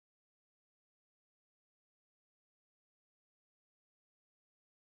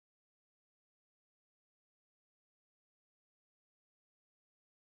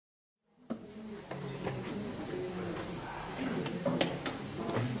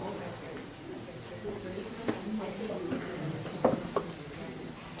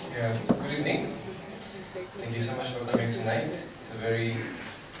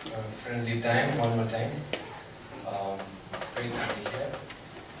time, one more time. Great to be here.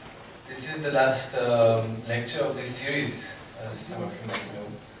 This is the last lecture of this series, as some of you might know.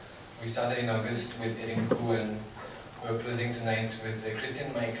 We started in August with Erin Koo, and we're closing tonight with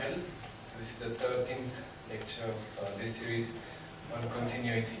Kristine Michael. This is the 13th lecture of this series on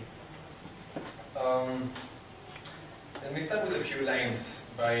continuity. Let me start with a few lines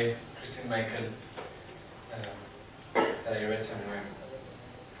by Kristine Michael that I read somewhere.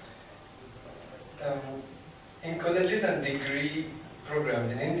 In colleges and degree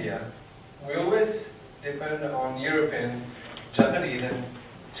programs in India, we always depend on European, Japanese and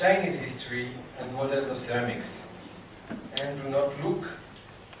Chinese history and models of ceramics, and do not look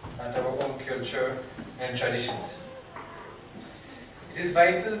at our own culture and traditions. It is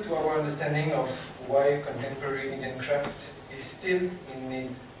vital to our understanding of why contemporary Indian craft is still in need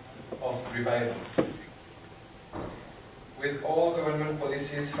of revival. With all government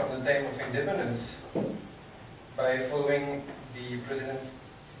policies from the time of independence, by following the precedents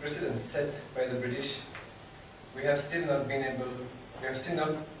set by the British, we have still not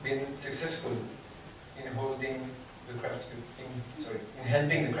been successful in holding the craftspeople, in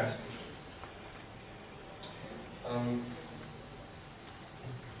helping the craftspeople.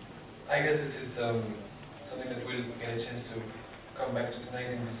 I guess this is something that we'll get a chance to come back to tonight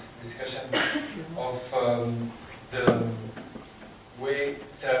in this discussion of the way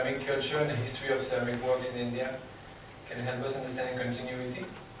ceramic culture and the history of ceramic works in India can help us understand continuity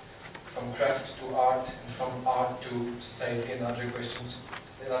from craft to art, and from art to society and larger questions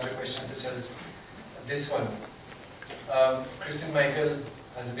such as this one. Kristine Michael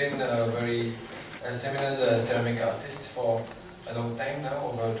has been a very seminal ceramic artist for a long time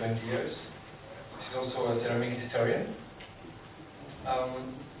now, over 20 years. She's also a ceramic historian.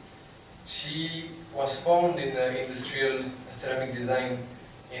 She was formed in industrial ceramic design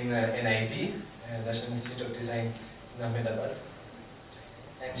in NID, National Institute of Design in Ahmedabad.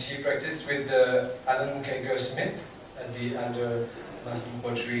 And she practiced with Alan Keiger-Smith at the Alder Master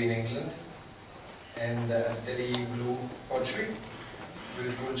Pottery in England, and at Delhi Blue Pottery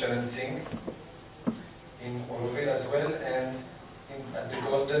with Guru Charan Singh in Oroville as well, and at the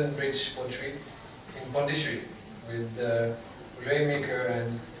Golden Bridge Pottery in Pondicherry with Raymaker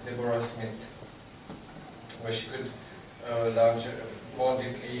and Deborah Smith, where she could more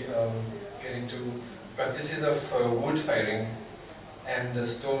deeply get into practices of wood firing and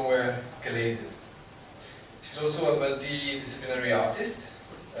stoneware glazes. She's also a multidisciplinary artist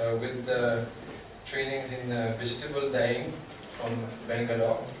with trainings in vegetable dyeing from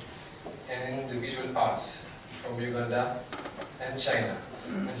Bangalore and in the visual arts from Uganda and China.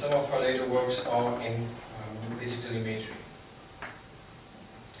 And some of her later works are in digital imagery.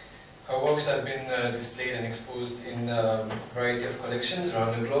 Her works have been displayed and exposed in a variety of collections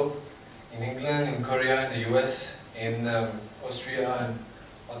around the globe, in England, in Korea, in the US, in Austria and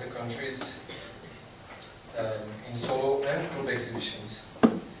other countries, in solo and group exhibitions.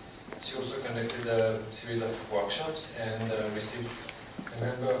 She also conducted a series of workshops and received a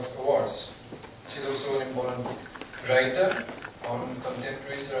number of awards. She's also an important writer on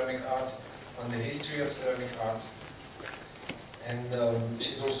contemporary ceramic art, on the history of ceramic art. And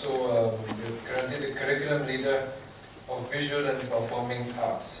she's also currently the curriculum leader of visual and performing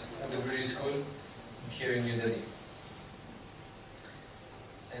arts at the British School here in New Delhi.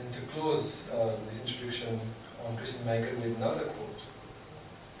 And to close this introduction on Kristine Michael with another quote,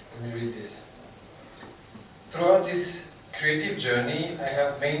 let me read this. Throughout this creative journey, I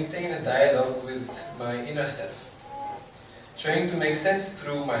have maintained a dialogue with my inner self, trying to make sense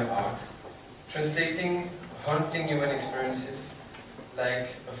through my art, translating haunting human experiences like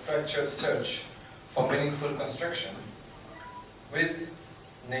a fractured search for meaningful construction with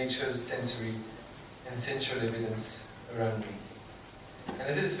nature's sensory and sensual evidence around me. And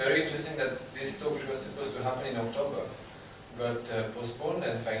it is very interesting that this talk, which was supposed to happen in October, got postponed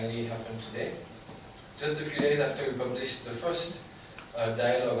and finally happened today, just a few days after we published the first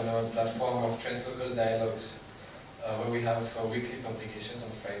dialogue on our platform of Translocal Dialogues, where we have weekly publications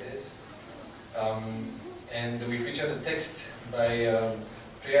on Fridays. And we featured a text by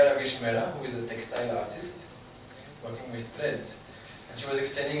Priya Ravish Mehra, who is a textile artist working with threads. And she was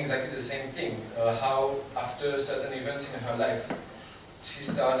explaining exactly the same thing, how after certain events in her life, she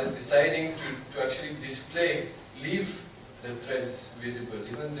started deciding to actually display, leave the threads visible,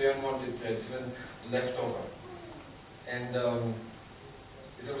 even the unwanted threads, even leftover. And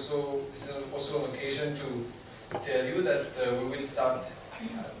it's also an occasion to tell you that we will start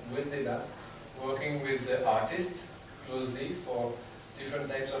with LILA working with the artists closely for different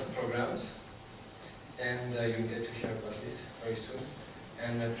types of programs, and you'll get to hear about this very soon.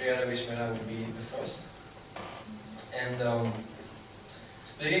 and Priya Vishmana will be the first. And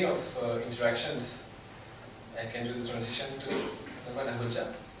speaking of interactions, I can do the transition to Naman Ahuja,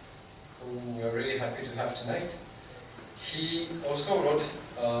 whom we are really happy to have tonight. He also wrote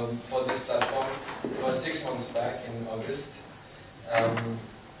for this platform about 6 months back in August, and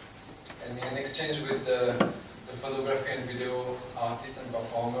in an exchange with the photography and video artist and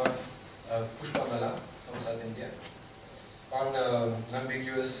performer Pushpa Mala from South India, on an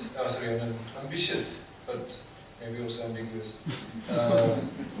ambitious but maybe also ambiguous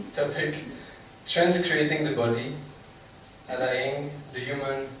topic, transcreating the body, allying the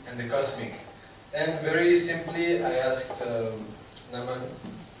human and the cosmic. And very simply, I asked Naman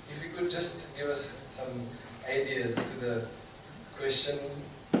if he could just give us some ideas to the question,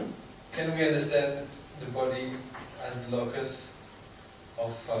 can we understand the body as the locus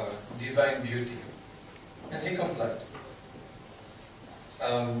of divine beauty? And he complied.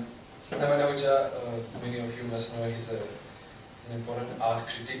 Naman Ahuja, many of you must know, he's an important art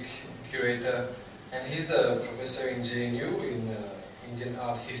critic, curator, and he's a professor in JNU in Indian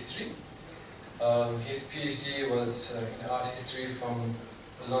art history. His PhD was in art history from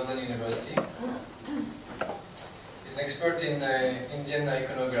London University. He's an expert in Indian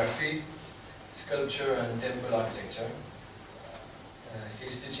iconography, sculpture and temple architecture.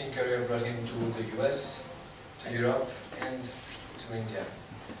 His teaching career brought him to the US, to Europe and to India.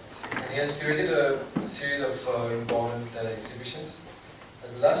 And he has curated a series of important exhibitions.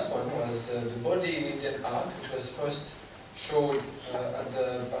 The last one was The Body in Indian Art, which was first showed at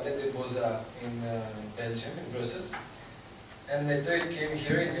the Palais des Beaux-Arts in Belgium, in Brussels. And later it came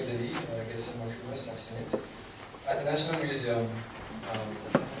here in New Delhi, I guess some of you must have seen it, at the National Museum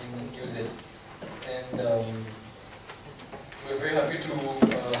in New Delhi. And we're very happy to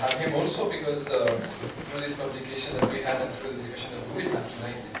have him also because through this publication that we had and through the discussion that we will have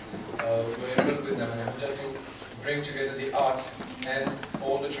tonight, we're able with Naman Ahuja to bring together the art and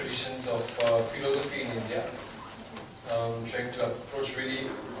all the traditions of philosophy in India, trying to approach really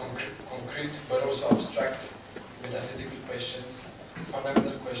concrete but also abstract metaphysical questions,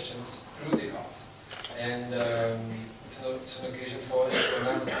 fundamental questions through the art. And it's an occasion for us to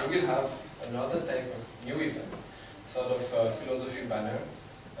announce that we will have another type of new event, sort of philosophy banner,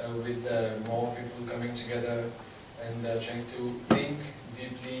 with more people coming together and trying to think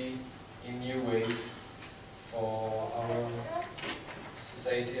deeply in new ways for our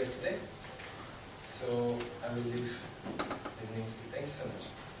society of today. So I will leave the evening to you. Thank you so much.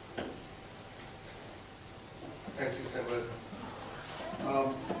 Thank you, Samuel.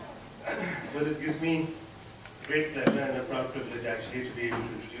 Well, it gives me great pleasure and a proud privilege actually to be able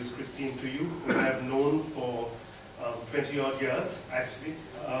to introduce Kristine to you, whom I have known for 20 odd years actually,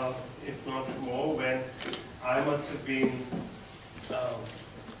 if not more, when I must have been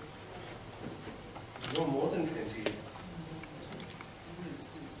no more than 20 years.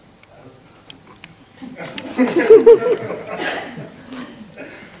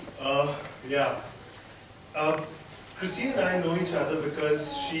 Yeah. Kristine and I know each other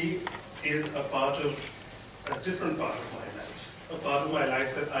because she is a part of a different part of my life, a part of my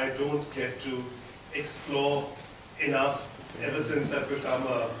life that I don't get to explore enough ever since I've become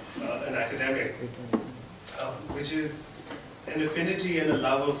an academic, which is an affinity and a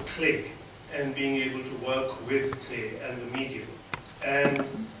love of clay and being able to work with clay and the medium. And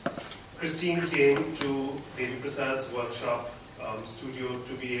Kristine came to Devi Prasad's workshop studio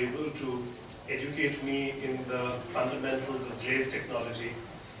to be able to educate me in the fundamentals of glaze technology,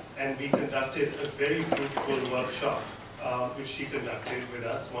 and we conducted a very fruitful workshop which she conducted with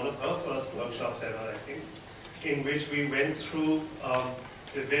us, one of her first workshops ever, I think, in which we went through a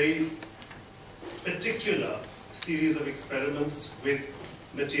very particular series of experiments with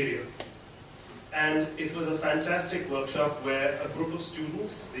material. And it was a fantastic workshop where a group of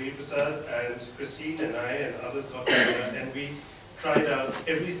students, Devi Prasad and Kristine and I and others got together, and we tried out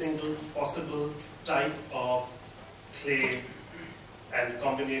every single possible type of clay and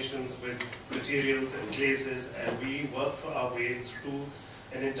combinations with materials and glazes, and we worked our way through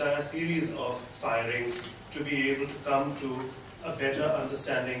an entire series of firings to be able to come to a better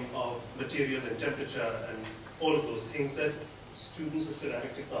understanding of material and temperature and all of those things that students of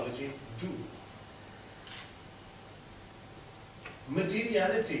ceramic technology do.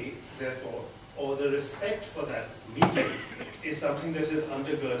 Materiality, therefore, or the respect for that medium, is something that has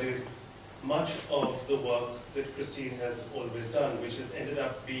undergirded much of the work that Kristine has always done, which has ended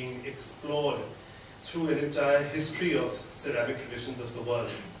up being explored through an entire history of ceramic traditions of the world,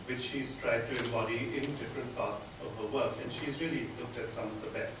 which she's tried to embody in different parts of her work, and she's really looked at some of the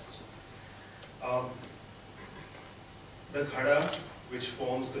best. The Ghada which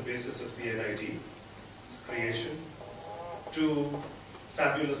forms the basis of the NID's creation, to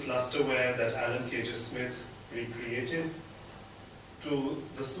fabulous lusterware that Alan Cager-Smith recreated, to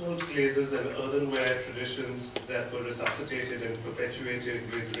the salt glazes and earthenware traditions that were resuscitated and perpetuated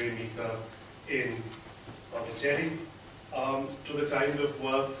with Ray Mika in Pondicherry, to the kind of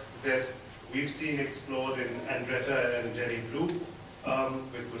work that we've seen explored in Andretta and Delhi Blue,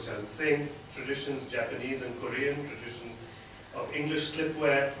 with Bhushan Singh, traditions Japanese and Korean, traditions of English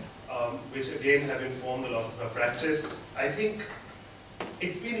slipware, which again have informed a lot of her practice. I think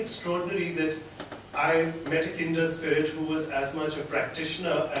it's been extraordinary that I met a kindred spirit who was as much a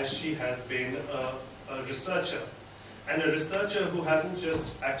practitioner as she has been a researcher. And a researcher who hasn't just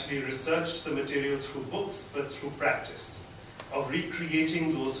actually researched the material through books, but through practice, of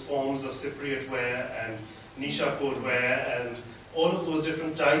recreating those forms of Cypriot ware and Nisha code ware and all of those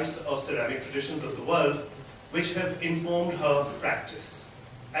different types of ceramic traditions of the world, which have informed her practice.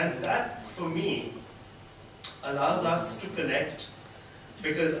 And that, for me, allows us to connect,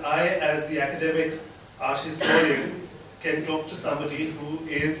 because I, as the academic art historian, can talk to somebody who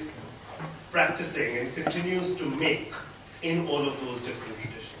is practicing and continues to make in all of those different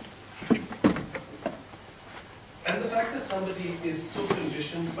traditions. And the fact that somebody is so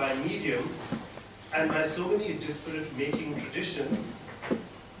conditioned by medium and by so many disparate making traditions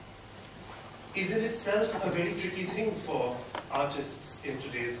is in itself a very tricky thing for artists in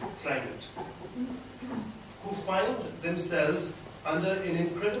today's climate, who find themselves under an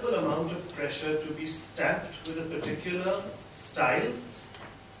incredible amount of pressure to be stamped with a particular style,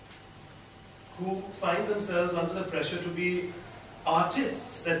 who find themselves under the pressure to be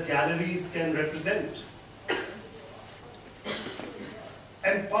artists that galleries can represent.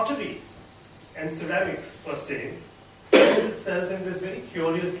 And pottery and ceramics, per se, finds itself in this very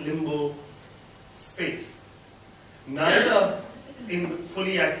curious limbo space. Neither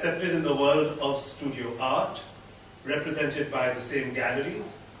fully accepted in the world of studio art, represented by the same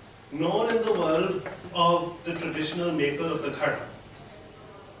galleries, nor in the world of the traditional maker of the ghara.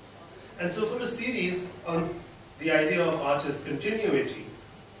 And so for a series on the idea of art as continuity,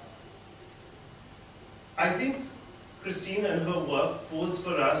 I think Kristine and her work pose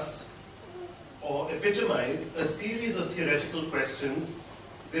for us, or epitomize, a series of theoretical questions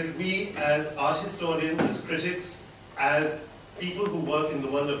that we as art historians, as critics, as people who work in the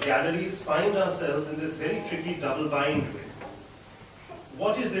world of galleries, find ourselves in this very tricky double bind with.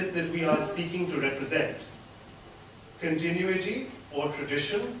 What is it that we are seeking to represent? Continuity or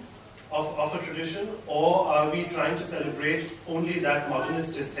tradition of a tradition, or are we trying to celebrate only that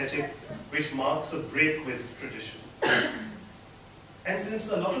modernist aesthetic which marks a break with tradition? And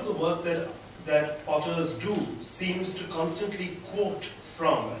since a lot of the work that potters do seems to constantly quote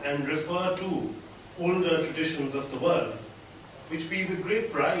from and refer to older traditions of the world, which we with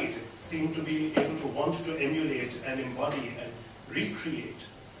great pride seem to be able to want to emulate and embody and recreate,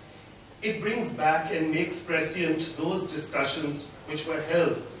 it brings back and makes prescient those discussions which were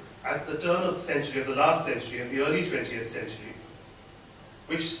held at the turn of the century, of the last century, in the early 20th century,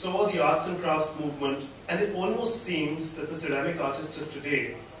 which saw the arts and crafts movement, and it almost seems that the ceramic artist of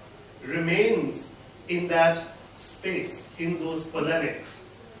today remains in that space, in those polemics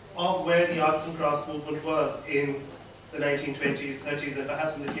of where the arts and crafts movement was in the 1920s, 30s, and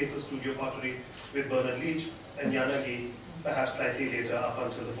perhaps in the case of studio pottery with Bernard Leach and Yanagi, perhaps slightly later up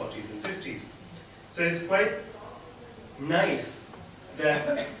until the 40s and 50s. So it's quite nice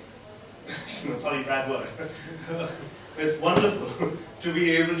that, sorry, bad word, it's wonderful to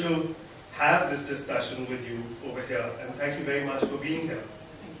be able to have this discussion with you over here, and thank you very much for being here.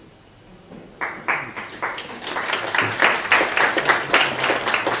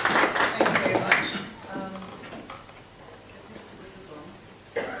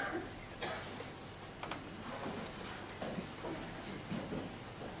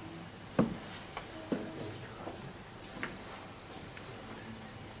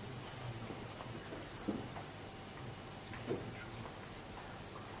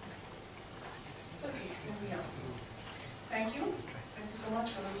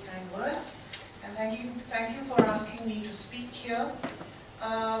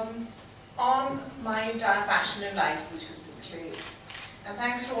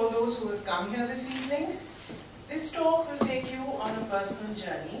 Here this evening. This talk will take you on a personal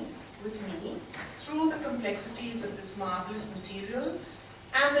journey with me through the complexities of this marvelous material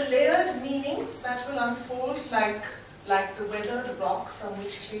and the layered meanings that will unfold like the weathered rock from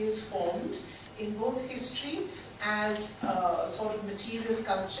which clay is formed in both history as a sort of material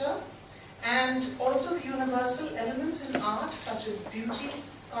culture, and also the universal elements in art such as beauty,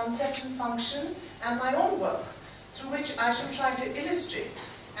 concept and function, and my own work through which I shall try to illustrate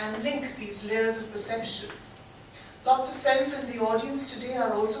and link these layers of perception. Lots of friends in the audience today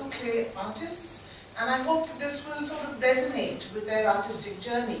are also clay artists, and I hope that this will sort of resonate with their artistic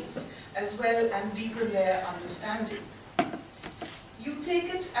journeys as well and deepen their understanding. You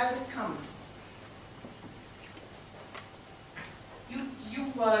take it as it comes.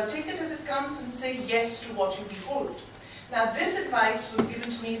 You take it as it comes and say yes to what you behold. Now, this advice was given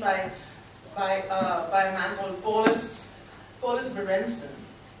to me by a man called Paulus Berenson,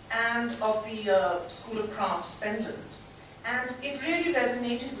 and of the School of Crafts, Penland. And it really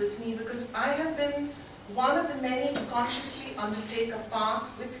resonated with me because I have been one of the many to consciously undertake a path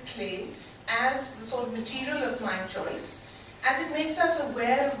with clay as the sort of material of my choice, as it makes us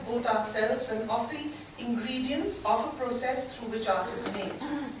aware of both ourselves and of the ingredients of a process through which art is made.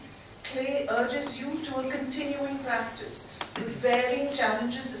 Clay urges you to a continuing practice with varying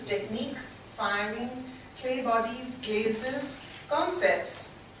challenges of technique, firing, clay bodies, glazes, concepts,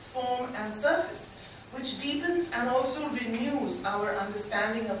 form and surface, which deepens and also renews our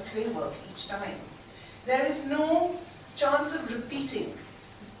understanding of clay work each time. There is no chance of repeating,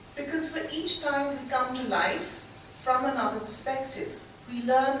 because for each time we come to life from another perspective. We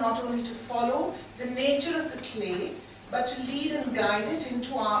learn not only to follow the nature of the clay, but to lead and guide it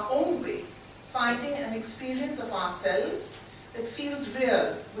into our own way, finding an experience of ourselves that feels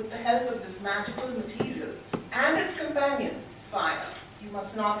real with the help of this magical material and its companion, fire. You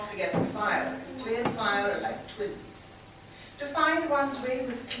must not forget the fire, because clay and fire are like twins. To find one's way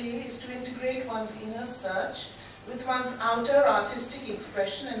with clay is to integrate one's inner search with one's outer artistic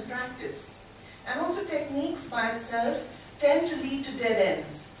expression and practice. And also techniques by itself tend to lead to dead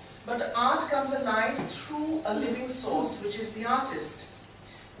ends, but art comes alive through a living source, which is the artist.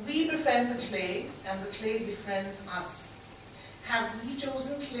 We befriend the clay, and the clay befriends us. Have we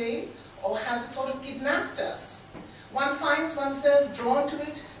chosen clay, or has it sort of kidnapped us? One finds oneself drawn to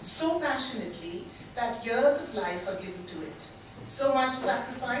it so passionately that years of life are given to it, so much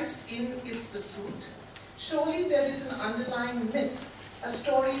sacrificed in its pursuit. Surely there is an underlying myth, a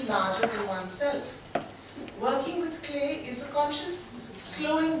story larger than oneself. Working with clay is a conscious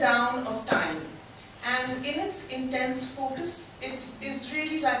slowing down of time, and in its intense focus, it is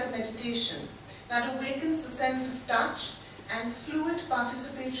really like a meditation that awakens the sense of touch and fluid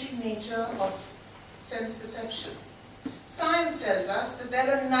participatory nature of sense perception. Science tells us that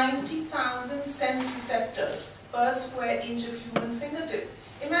there are 90,000 sense receptors per square inch of human fingertip.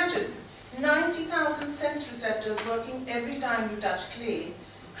 Imagine 90,000 sense receptors working every time you touch clay,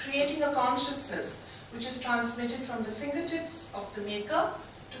 creating a consciousness which is transmitted from the fingertips of the maker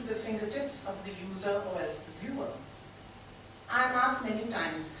to the fingertips of the user or else the viewer. I am asked many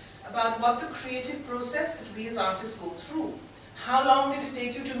times about what the creative process that we as artists go through. How long did it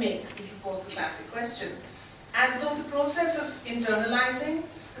take you to make? Is of course the classic question. As though the process of internalizing,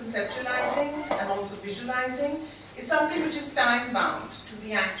 conceptualizing, and also visualizing is something which is time-bound to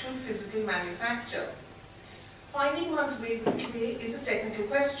the actual physical manufacture. Finding one's way with clay is a technical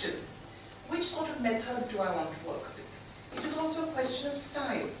question. Which sort of method do I want to work with? It is also a question of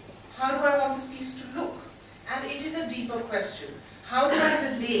style. How do I want this piece to look? And it is a deeper question. How do I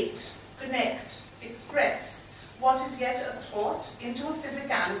relate, connect, express what is yet a thought into a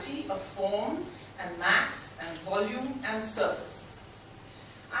physicality of form and mass and volume and surface?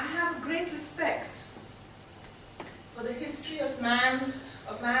 I have great respect for the history of man's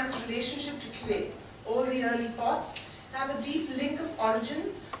relationship to clay. All the early pots have a deep link of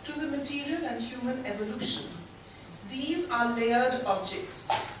origin to the material and human evolution. These are layered objects,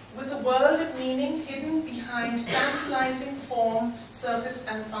 with a world of meaning hidden behind tantalizing form, surface,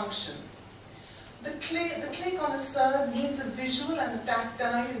 and function. The clay connoisseur needs a visual and a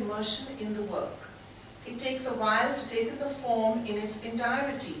tactile immersion in the work. It takes a while to take in the form in its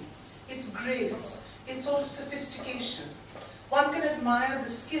entirety, its grace, its sort of sophistication. One can admire the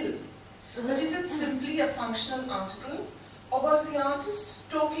skill, but is it simply a functional article, or was the artist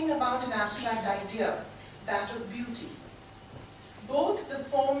talking about an abstract idea, that of beauty? Both the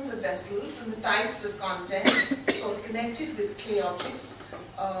forms of vessels and the types of content sort of connected with clay objects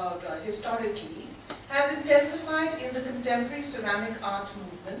historically has intensified in the contemporary ceramic art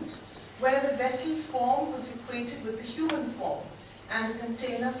movement, where the vessel form was equated with the human form and a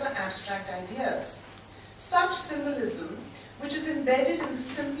container for abstract ideas. Such symbolism, which is embedded in the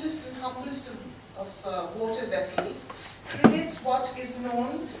simplest and humblest of water vessels, creates what is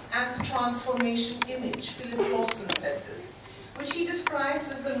known as the transformation image. Philip Lawson said this, which he describes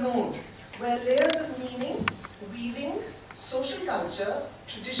as the node, where layers of meaning, weaving, social culture,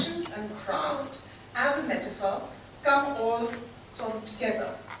 traditions, and craft, as a metaphor, come all sort of together.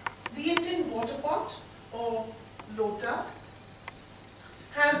 The Indian water pot, or Lota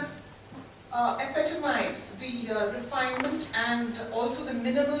has epitomized the refinement and also the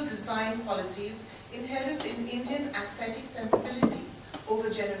minimal design qualities inherent in Indian aesthetic sensibilities over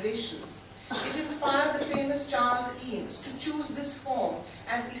generations. It inspired the famous Charles Eames to choose this form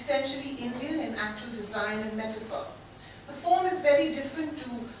as essentially Indian in actual design and metaphor. The form is very different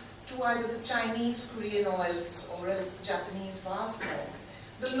to either the Chinese, Korean or else the Japanese vase form.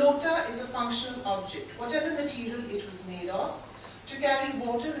 The lota is a functional object, whatever material it was made of, to carry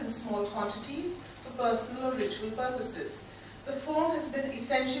water in small quantities for personal or ritual purposes. The form has been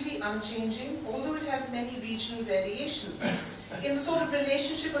essentially unchanging, although it has many regional variations in the sort of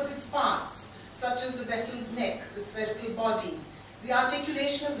relationship of its parts, such as the vessel's neck, the spherical body, the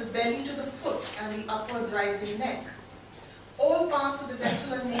articulation of the belly to the foot and the upward rising neck. All parts of the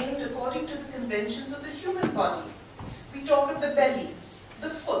vessel are named according to the conventions of the human body. We talk of the belly, the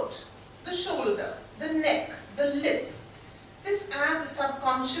foot, the shoulder, the neck, the lip. This adds a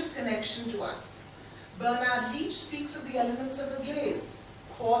subconscious connection to us. Bernard Leach speaks of the elements of a glaze,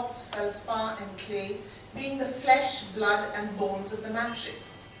 quartz, feldspar and clay being the flesh, blood and bones of the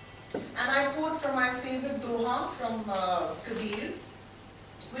matrix. And I quote from my favorite Doha from Kabir,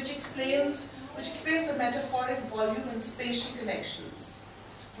 which explains the metaphoric volume and spatial connections.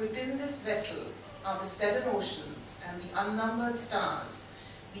 Within this vessel are the 7 oceans and the unnumbered stars.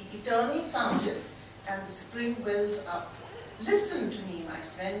 The eternal soundeth and the spring wells up. Listen to me, my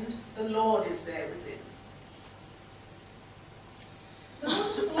friend, the Lord is there within. The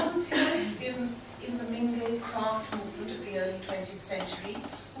most important theorist in the Mingei craft movement of the early 20th century,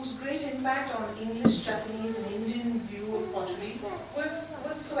 whose great impact on English, Japanese and Indian view of pottery was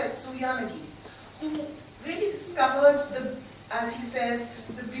Soetsu Yanagi, who really discovered, as he says,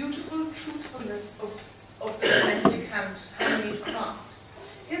 the beautiful truthfulness of the domestic handmade craft.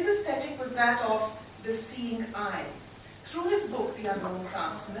 His aesthetic was that of the seeing eye. Through his book, The Unknown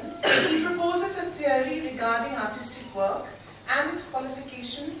Craftsman, he proposes a theory regarding artistic work and its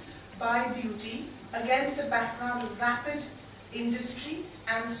qualification by beauty against a background of rapid industry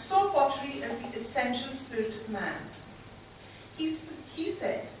and saw pottery as the essential spirit of man. He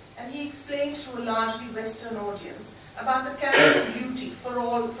said, and he explained to a largely Western audience about the Canon beauty for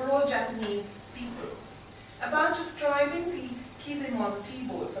all Japanese people, about describing the Kizemon tea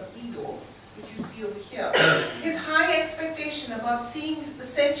bowl from Edo, which you see over here, his high expectation about seeing the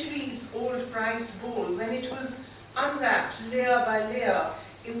centuries-old prized bowl when it was unwrapped layer by layer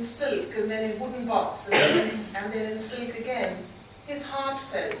in silk and then in wooden box and then in silk again. His heart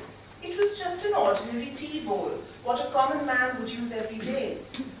fell. It was just an ordinary tea bowl, what a common man would use every day.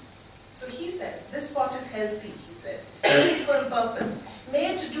 So he says, this pot is healthy, he said, made for a purpose,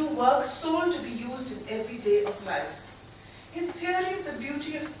 made to do work, sold to be used in every day of life. His theory of the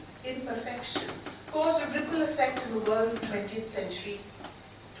beauty of imperfection caused a ripple effect in the world of 20th century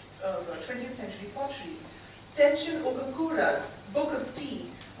pottery. Tenshin Ogakura's Book of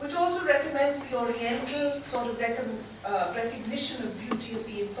Tea, which also recommends the Oriental sort of recognition of beauty of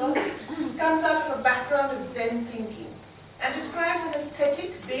the imperfect, comes out of a background of Zen thinking and describes an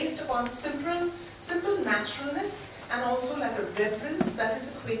aesthetic based upon simple naturalness and also like a reverence that is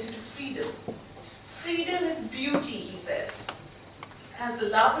equated to freedom. Freedom is beauty, he says, as the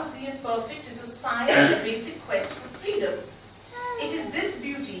love of the imperfect is a sign of the basic quest for freedom. It is this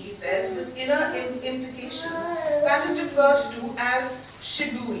beauty, he says, with inner implications that is referred to as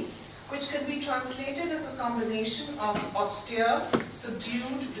shibui, which can be translated as a combination of austere,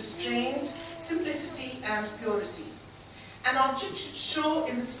 subdued, restrained, simplicity and purity. An object should show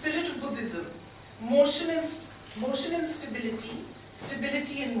in the spirit of Buddhism motion and stability,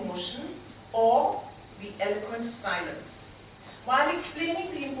 stability in motion, or the eloquent silence. While explaining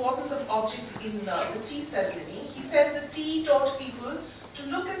the importance of objects in the tea ceremony, he says that tea taught people to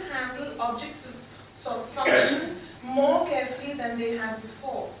look and handle objects of sort of function more carefully than they had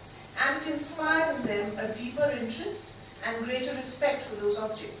before, and it inspired in them a deeper interest and greater respect for those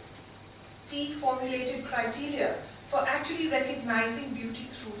objects. Tea formulated criteria for actually recognizing beauty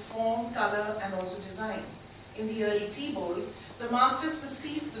through form, color, and also design. In the early tea bowls, the masters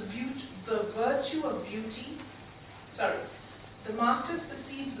perceived the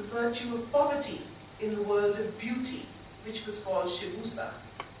virtue of poverty in the world of beauty, which was called shibusa.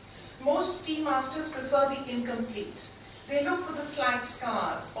 Most tea masters prefer the incomplete. They look for the slight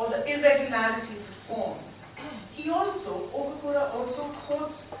scars or the irregularities of form. Ogakura also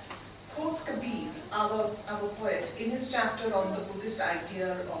quotes Kabir, our poet, in his chapter on the Buddhist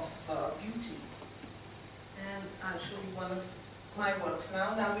idea of beauty. And I'll show you one of my works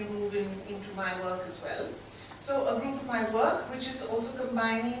now. Now we move into my work as well. So a group of my work, which is also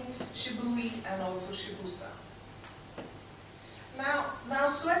combining shibui and also shibusa. Now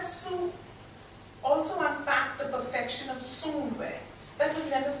Suetsu also unpacked the perfection of sewn-wear that was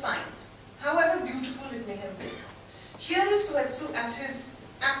never signed, however beautiful it may have been. Here is Suetsu at his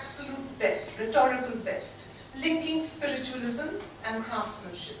absolute best, rhetorical best, linking spiritualism and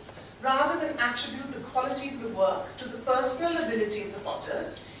craftsmanship. Rather than attribute the quality of the work to the personal ability of the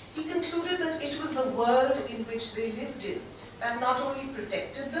potters, he concluded that it was the world in which they lived in that not only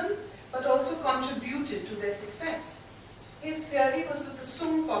protected them, but also contributed to their success. His theory was that the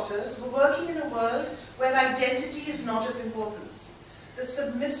Sung potters were working in a world where identity is not of importance. The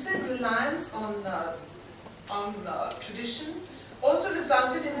submissive reliance on tradition also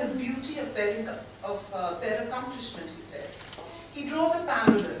resulted in the beauty of their accomplishment, he says. He draws a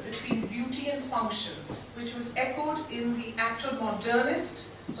parallel between beauty and function, which was echoed in the actual modernist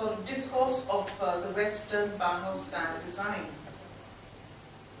sort of discourse of the Western Bauhaus-style design.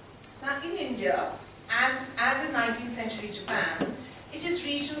 Now, in India, as in 19th century Japan, it is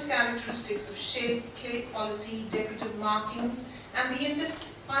regional characteristics of shape, clay quality, decorative markings, and the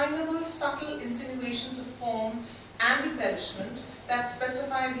indefinable subtle insinuations of form and embellishment that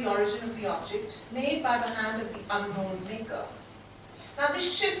specify the origin of the object made by the hand of the unknown maker. Now,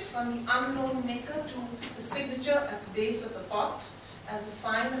 this shift from the unknown maker to the signature at the base of the pot as a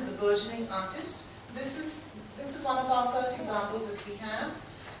sign of the burgeoning artist, this is one of our first examples that we have.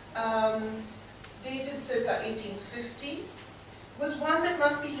 Dated circa 1850, was one that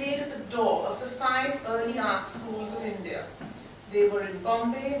must be laid at the door of the 5 early art schools of India. They were in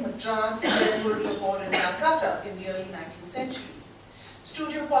Bombay, Madras, Jaipur, Lahore, and Calcutta in the early 19th century.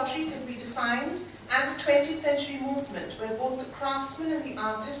 Studio pottery can be defined as a 20th century movement where both the craftsman and the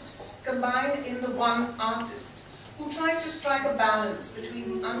artist combine in the one artist, who tries to strike a balance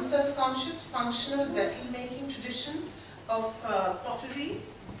between the unself-conscious, functional vessel-making tradition of pottery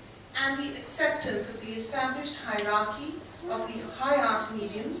and the acceptance of the established hierarchy of the high art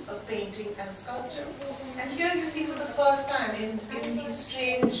mediums of painting and sculpture. And here you see for the first time in these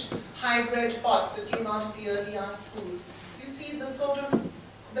strange hybrid pots that came out of the early art schools, you see the sort of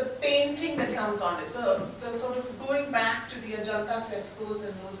the painting that comes on it, the sort of going back to the Ajanta frescoes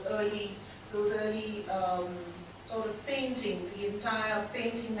and those early sort of painting, the entire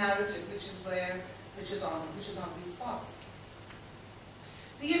painting narrative, which is on these pots.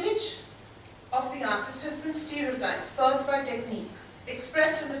 The image of the artist has been stereotyped, first by technique,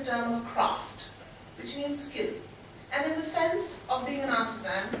 expressed in the term of craft, which means skill. And in the sense of being an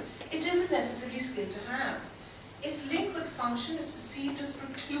artisan, it is a necessary skill to have. Its link with function is perceived as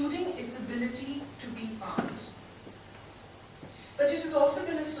precluding its ability to be art. But it has also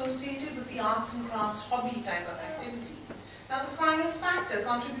been associated with the arts and crafts hobby type of activity. Now, the final factor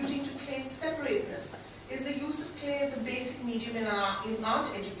contributing to clay's separateness is the use of clay as a basic medium in art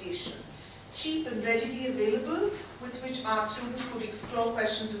education, cheap and readily available, with which art students could explore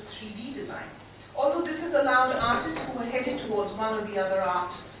questions of 3D design. Although this has allowed artists who are headed towards one or the other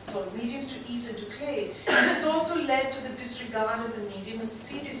art sort of mediums to ease into clay, it has also led to the disregard of the medium as a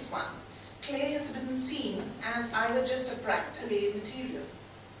serious one. Clay has been seen as either just a practical material.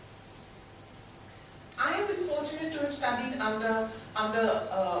 I have been fortunate to have studied under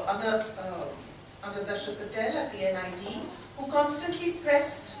Darshan Patel at the NID, who constantly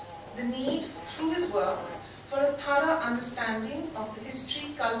pressed the need through his work for a thorough understanding of the history,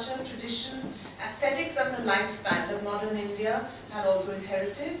 culture, tradition, aesthetics and the lifestyle that modern India had also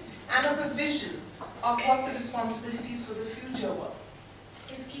inherited, and of a vision of what the responsibilities for the future were.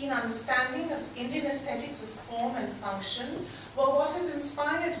 His keen understanding of Indian aesthetics of form and function were what has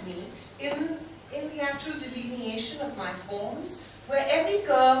inspired me in the actual delineation of my forms, where every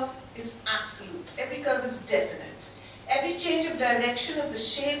curve is absolute, every curve is definite. Every change of direction of the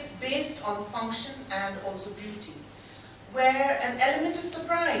shape based on function and also beauty, where an element of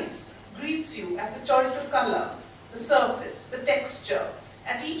surprise greets you at the choice of color, the surface, the texture,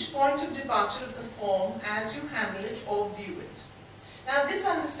 at each point of departure of the form as you handle it or view it. Now, this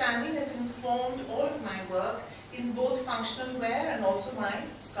understanding has informed all of my work in both functional wear and also my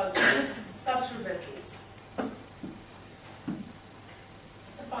sculptural vessels.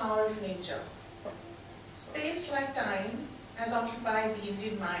 The power of nature. Space, like time, has occupied the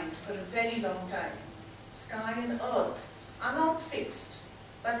Indian mind for a very long time. Sky and earth are not fixed,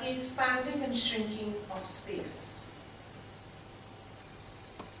 but the expanding and shrinking of space.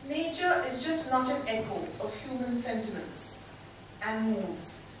 Nature is just not an echo of human sentiments and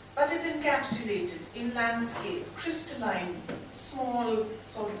moods, but is encapsulated in landscape, crystalline, small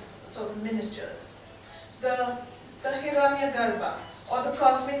sort of miniatures. The Hiranyagarbha, or the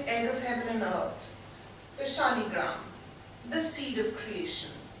cosmic egg of heaven and earth, the Shaligram, the seed of creation.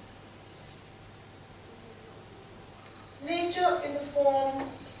 Nature in the form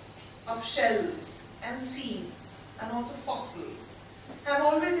of shells and seeds and also fossils have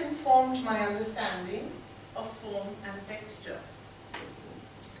always informed my understanding of form and texture.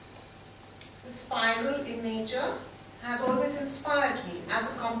 The spiral in nature has always inspired me as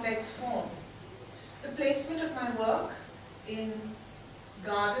a complex form. The placement of my work in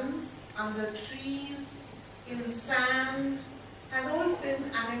gardens, under trees, in sand, has always been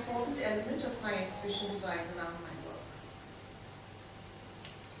an important element of my exhibition design around my work.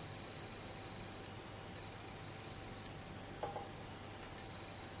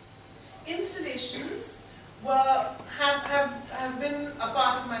 Installations have been a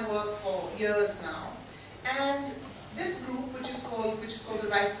part of my work for years now, and this group, which is called the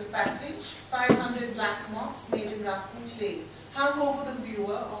Rites of Passage, 500 black moths made in raccoon clay, hung over the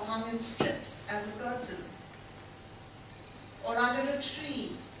viewer or hung in strips as a curtain, or under a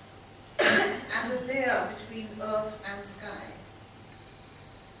tree as a layer between earth and sky.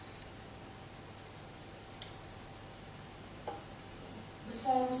 The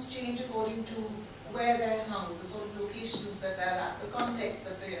forms change according to where they're hung, the sort of locations that they're at, the context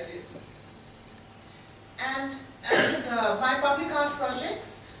that they are in. And my public art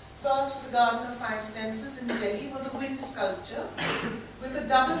projects, first for the Garden of Five Senses in Delhi, were the wind sculpture with a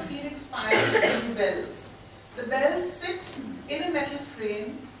double helix spiral of blue bells. The bells sit in a metal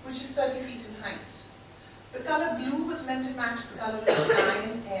frame which is 30 feet in height. The color blue was meant to match the color of sky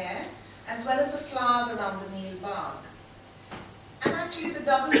and air, as well as the flowers around the Nile bark. And actually the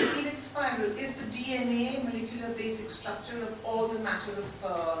double helix spiral is the DNA, molecular basic structure of all the matter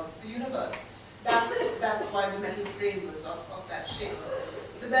of the universe. That's why the metal frame was of that shape.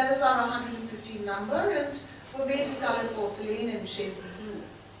 The bells are 115 number and were made in colored porcelain in shades of blue.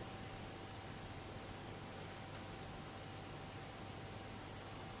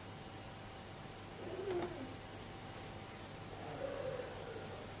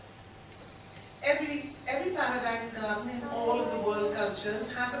 Every paradise garden in all of the world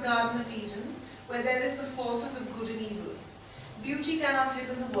cultures has a Garden of Eden where there is the forces of good and evil. Beauty cannot live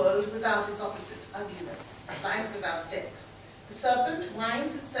in the world without its opposite, ugliness, life without death. The serpent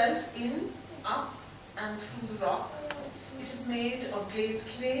winds itself in, up, and through the rock. It is made of glazed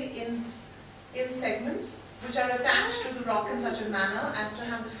clay in segments which are attached to the rock in such a manner as to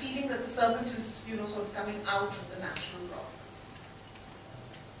have the feeling that the serpent is, sort of coming out of the natural rock.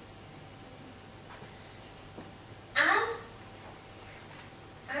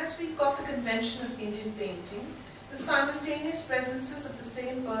 As we've got the convention of Indian painting, the simultaneous presences of the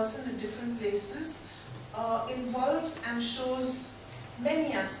same person in different places involves and shows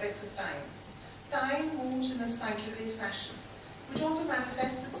many aspects of time. Time moves in a cyclical fashion, which also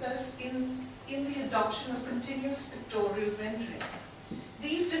manifests itself in the adoption of continuous pictorial rendering.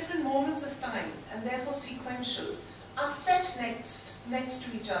 These different moments of time, and therefore sequential, are set next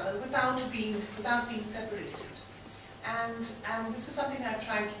to each other without being separated. And this is something I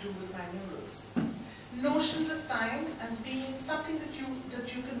try to do with my murals. Notions of time as being something that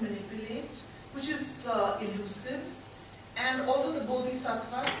you can manipulate, which is elusive, and also the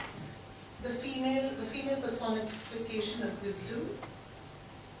Bodhisattva, the female personification of wisdom.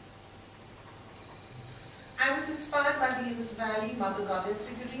 I was inspired by the Indus Valley Mother Goddess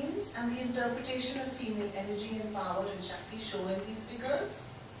figurines and the interpretation of female energy and power and Shakti shown in these figures.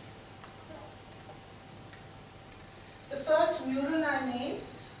 The first mural I made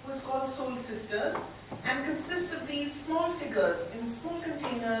was called Soul Sisters and consists of these small figures in small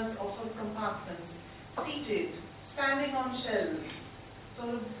containers or sort of compartments, seated, standing on shelves,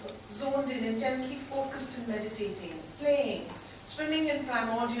 sort of zoned in, intensely focused and meditating, playing, swimming in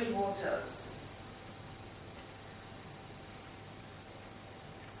primordial waters.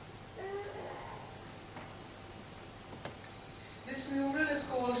 This mural is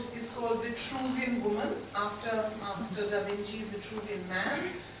called Vitruvian Woman, after Da Vinci's Vitruvian Man,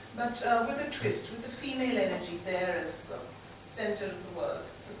 but with a twist, with the female energy there as the center of the world,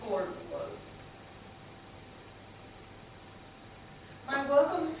 the core of the world. My work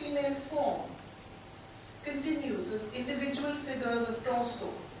on the female form continues as individual figures of torso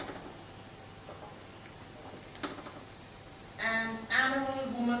and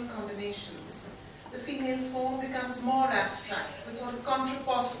animal-woman combinations. The female form becomes more abstract, with sort of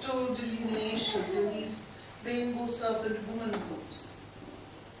contrapostal delineations in these rainbow serpent woman groups.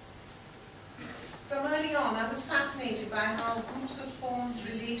 From early on, I was fascinated by how groups of forms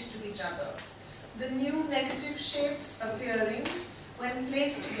relate to each other. The new negative shapes appearing when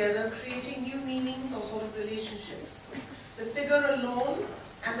placed together, creating new meanings or sort of relationships. The figure alone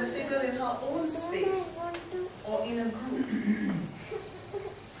and the figure in her own space or in a group.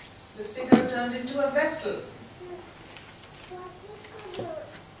 The figure turned into a vessel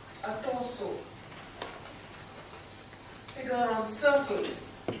also figure on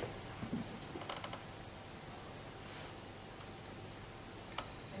circles.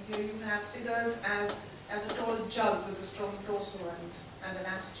 And here you have figures as a tall jug with a strong torso and an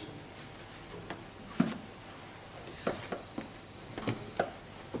attitude.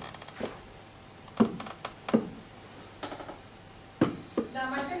 Now,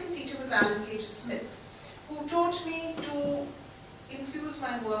 my second teacher was Alan Smith, who taught me to infuse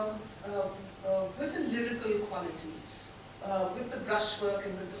my work with a lyrical quality, with the brushwork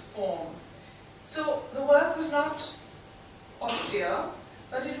and with the form. So the work was not austere,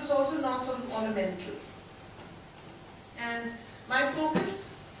 but it was also not sort of ornamental. And my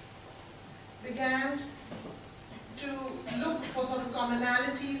focus began to look for sort of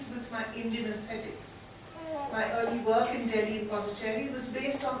commonalities with my Indian aesthetics. My early work in Delhi and Pondicherry was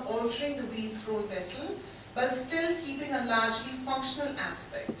based on altering the wheel-thrown vessel, but still keeping a largely functional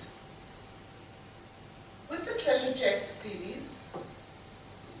aspect. With the treasure chest series,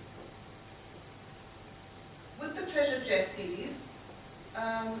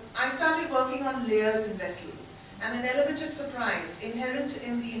 I started working on layers in vessels and an element of surprise inherent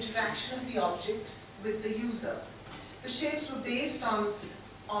in the interaction of the object with the user. The shapes were based on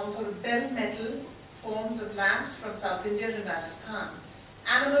sort of bell metal forms of lamps from South India and Rajasthan.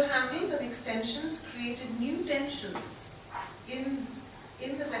 Animal handles and extensions created new tensions in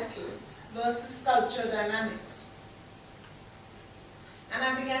the vessel versus sculpture dynamics. And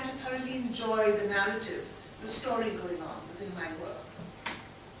I began to thoroughly enjoy the narrative, the story going on within my work.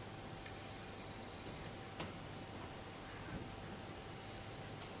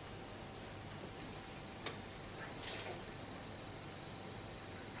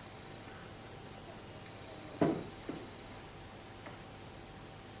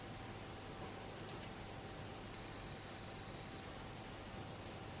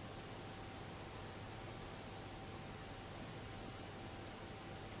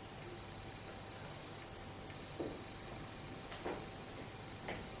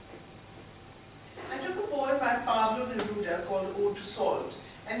 Called Ode to Salt,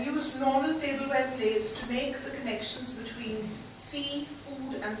 and used normal tableware plates to make the connections between sea,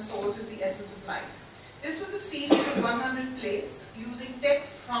 food, and salt as the essence of life. This was a series of 100 plates using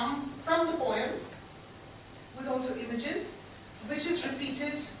text from the poem, with also images, which is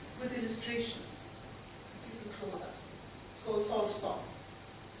repeated with illustrations. See some close-ups. It's called Salt Song.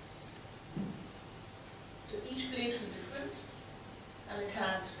 So each plate was different, and it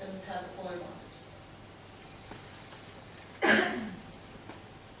had the poem on it.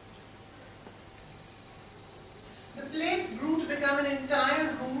 The plates grew to become an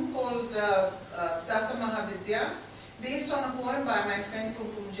entire room called Dasa Mahavidya, based on a poem by my friend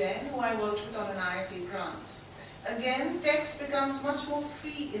Kumkum Jain, who I worked with on an IFA grant. Again, text becomes much more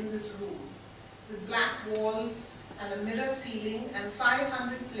free in this room, with black walls and a mirror ceiling and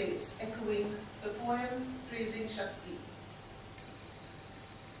 500 plates echoing the poem praising Shakti.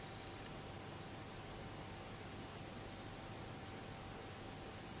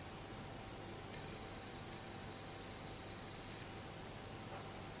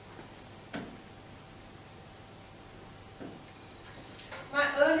 My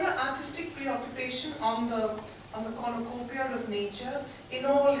earlier artistic preoccupation on the cornucopia of nature, in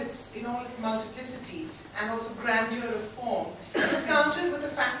all its multiplicity and also grandeur of form, was countered with a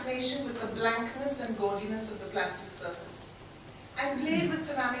fascination with the blankness and gaudiness of the plastic surface. I played with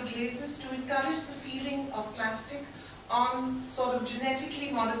ceramic glazes to encourage the feeling of plastic on sort of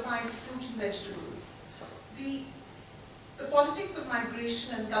genetically modified fruit and vegetables. The politics of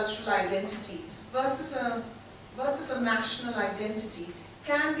migration and cultural identity versus a national identity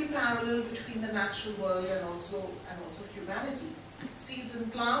can be parallel between the natural world and also humanity. Seeds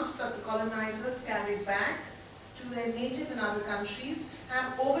and plants that the colonizers carried back to their native and other countries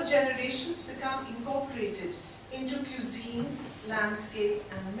have over generations become incorporated into cuisine, landscape,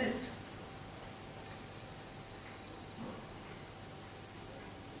 and myth.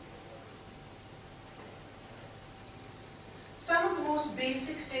 Some of the most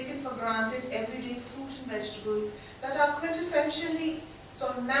basic, taken for granted, everyday fruit and vegetables that are quintessentially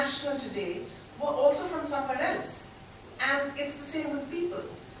sort of national today were also from somewhere else. And it's the same with people.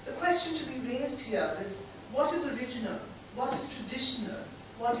 The question to be raised here is, what is original? What is traditional?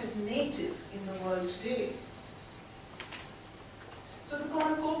 What is native in the world today? So the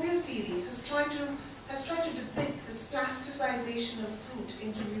Cornucopia series has tried to depict this plasticization of fruit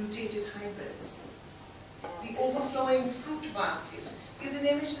into mutated hybrids. The overflowing fruit basket is an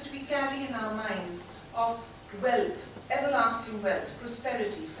image that we carry in our minds of wealth, everlasting wealth,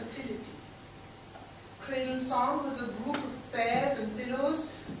 prosperity, fertility. Cradle Song was a group of pairs and pillows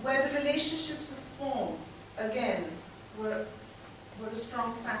where the relationships of form, again, were a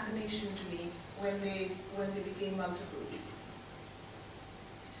strong fascination to me when they became multiples.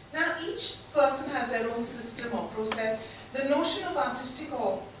 Now, each person has their own system or process. The notion of artistic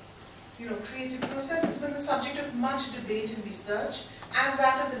or creative process has been the subject of much debate and research, as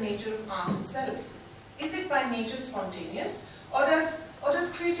that of the nature of art itself. Is it by nature spontaneous, or does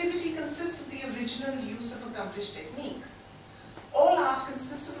creativity consist of the original use of accomplished technique? All art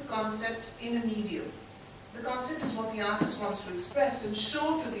consists of a concept in a medium. The concept is what the artist wants to express and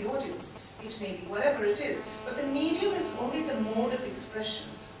show to the audience. It may be whatever it is, but the medium is only the mode of expression,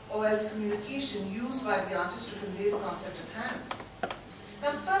 or else communication used by the artist to convey the concept at hand.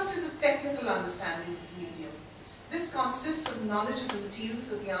 Now, first is a technical understanding of the medium. This consists of knowledge of the materials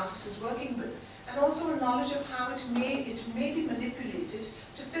that the artist is working with, and also a knowledge of how it may be manipulated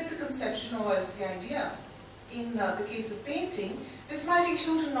to fit the conception or else the idea. In the case of painting, this might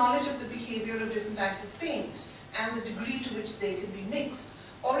include a knowledge of the behavior of different types of paint and the degree to which they can be mixed,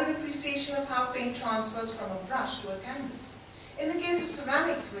 or an appreciation of how paint transfers from a brush to a canvas. In the case of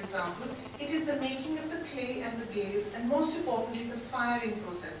ceramics, for example, it is the making of the clay and the glaze, and most importantly, the firing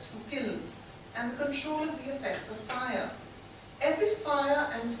process through kilns, and the control of the effects of fire. Every fire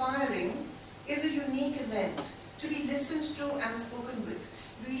and firing is a unique event to be listened to and spoken with.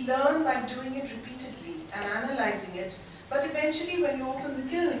 We learn by doing it repeatedly and analyzing it, but eventually when you open the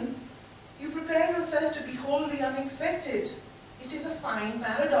kiln, you prepare yourself to behold the unexpected. It is a fine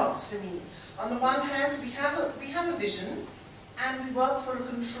paradox for me. On the one hand, we have a vision, and we work for a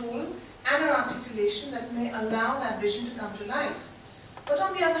control and an articulation that may allow that vision to come to life. But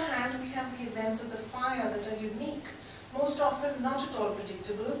on the other hand, we have the events of the fire that are unique, most often not at all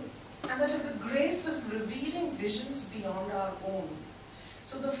predictable, and that have the grace of revealing visions beyond our own.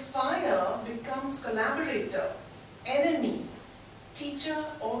 So the fire becomes collaborator, enemy, teacher,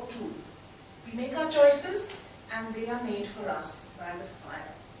 or tool. We make our choices, and they are made for us by the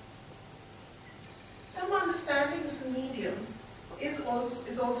fire. Some understanding of the medium is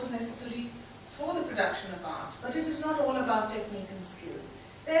also necessary for the production of art, but it is not all about technique and skill.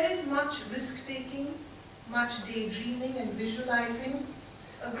 There is much risk-taking, much daydreaming and visualizing,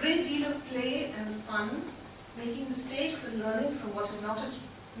 a great deal of play and fun, making mistakes and learning from what has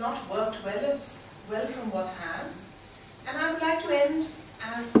not worked well from what has. And I would like to end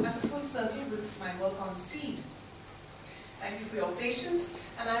as a full circle with my work on seed. Thank you for your patience,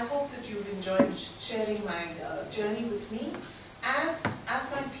 and I hope that you've enjoyed sharing my journey with me. As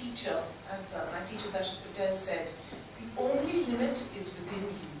my teacher Dashat Patel said, the only limit is within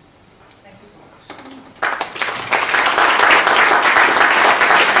you. Thank you so much.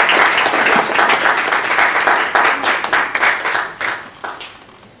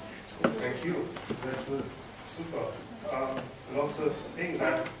 Thank you. That was super. Lots of things.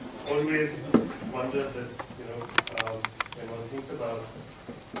 I've always wondered that, when one thinks about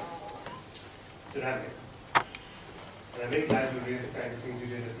ceramics, and I'm very glad you raised the kind of things you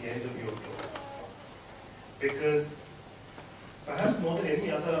did at the end of your talk. Because perhaps more than any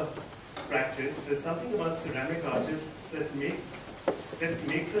other practice, there's something about ceramic artists that makes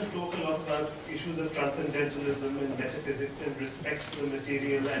them talk a lot about issues of transcendentalism and metaphysics and respect for the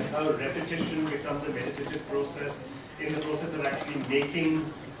material, and how repetition becomes a meditative process in the process of actually making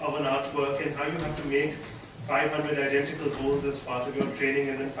of an artwork, and how you have to make 500 identical bowls as part of your training,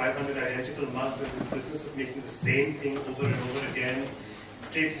 and then 500 identical mugs, and this business of making the same thing over and over again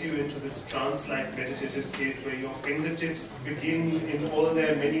takes you into this trance-like meditative state where your fingertips begin in all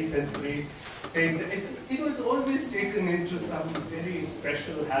their many sensory states. It's always taken into some very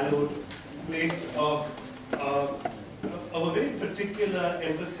special, hallowed place of a very particular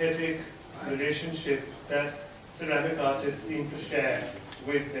empathetic relationship that ceramic artists seem to share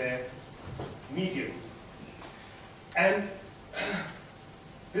with their medium. And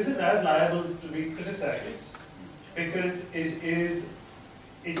this is as liable to be criticized because it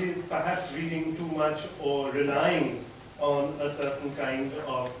is perhaps reading too much or relying on a certain kind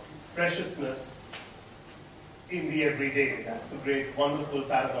of preciousness in the everyday. That's the great, wonderful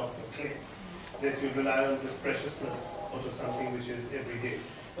paradox of clay, that you rely on this preciousness out of something which is everyday.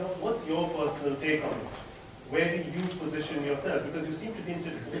 Now, what's your personal take on it? Where do you position yourself? Because you seem to hint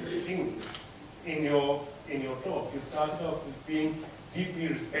at both things in your talk. You started off with being deeply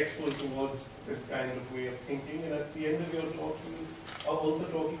respectful towards this kind of way of thinking, and at the end of your talk, you are also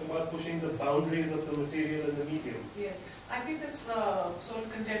talking about pushing the boundaries of the material and the medium. Yes, I think this sort of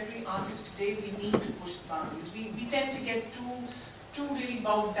contemporary artist today, we need to push the boundaries. We tend to get too really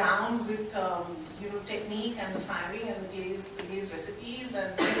bogged down with technique and the firing and the glaze recipes,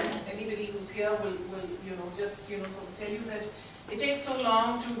 and anybody who's here will just sort of tell you that it takes so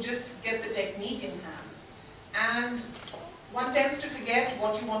long to just get the technique in hand, and one tends to forget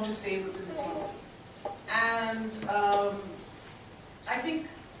what you want to say with the material. And I think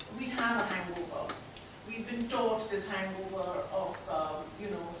we have a hangover. We've been taught this hangover of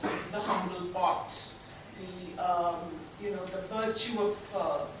the humble pot, the virtue of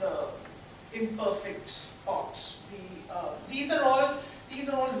the imperfect pot. These are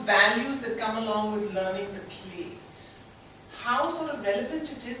all values that come along with learning the clay. How sort of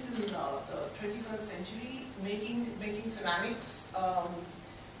relevant it is in the 21st century, making ceramics,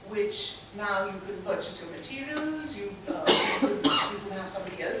 which now you can purchase your materials, you can have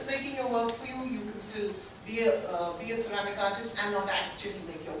somebody else making your work for you, you can still be a ceramic artist and not actually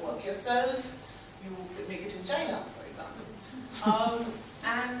make your work yourself. You could make it in China, for example.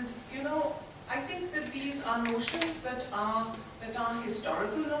 And I think that these are notions that are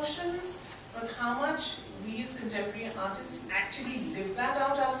historical notions, but how much we as contemporary artists actually live that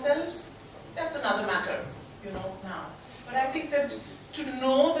out ourselves, that's another matter, now. But I think that to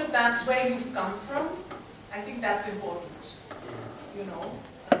know that that's where you've come from, I think that's important,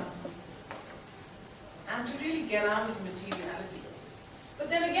 and to really get out of the materiality. But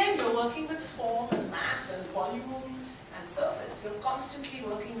then again, you're working with form and mass and volume and surface. You're constantly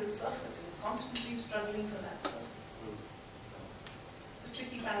working with surface. You're constantly struggling for that surface. It's a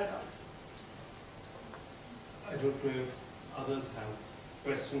tricky paradox. I don't know if others have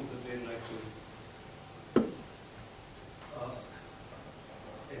questions that they'd like to ask.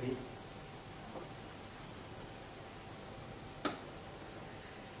 Any?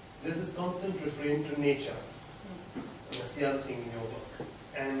 There's this constant refrain to nature. And that's the other thing in your work.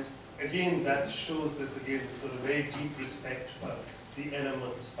 And again, that shows this sort of very deep respect for the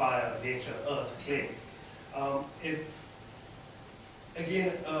elements, fire, nature, earth, clay. It's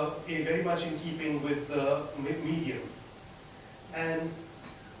again very much in keeping with the medium. And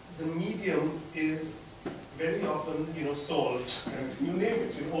the medium is very often, salt, and you name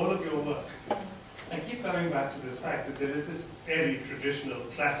it in all of your work. I keep coming back to this fact that there is this very traditional,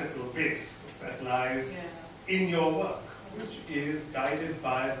 classical base that lies in your work, which is guided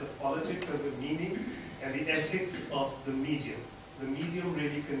by the politics of the meaning and the ethics of the medium. The medium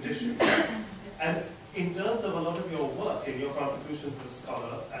really conditions. And in terms of a lot of your work, in your contributions as a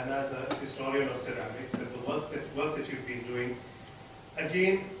scholar and as a historian of ceramics and the work that you've been doing,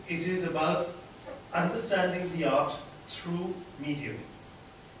 again, it is about understanding the art through medium.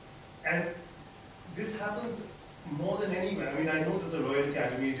 And this happens more than anywhere. I mean, I know that the Royal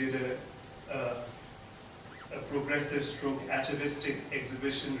Academy did a progressive stroke atavistic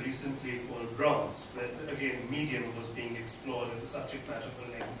exhibition recently called Bronze, where again medium was being explored as a subject matter for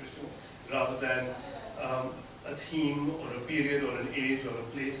an exhibition rather than a theme or a period or an age or a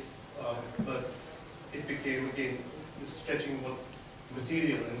place, but it became again stretching what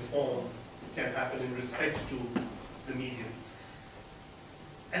material and form can happen in respect to the medium.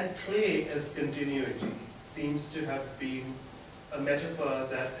 And clay as continuity seems to have been a metaphor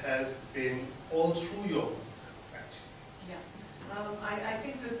that has been all through your work, actually. Yeah, I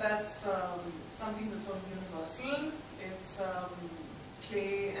think that that's something that's sort of universal. It's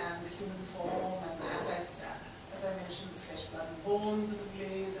clay and the human form, and as I mentioned, the flesh, blood, and bones of the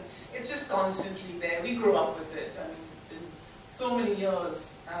glaze. And it's just constantly there. We grew up with it. I mean, it's been so many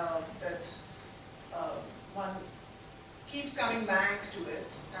years that one keeps coming back to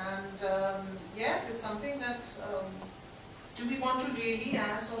it, and yes, it's something that do we want to really,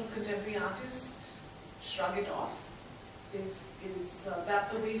 as sort of contemporary artists, shrug it off? Is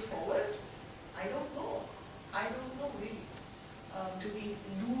that the way forward? I don't know. I don't know really. Do we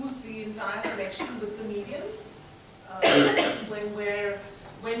lose the entire connection with the medium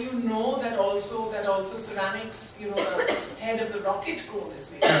when you know that also ceramics, the head of the rocket core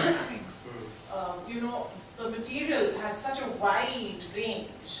is made of ceramics. The material has such a wide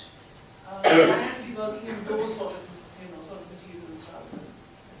range. Why aren't we working in those sort of materials rather than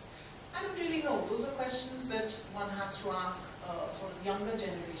this? I don't really know. Those are questions that one has to ask sort of younger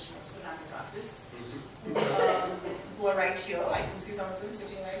generation of ceramic artists who are right here. I can see some of them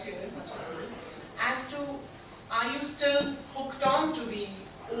sitting right here in front of me. As to, are you still hooked on to the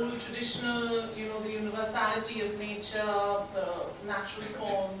old traditional, the universality of nature, the natural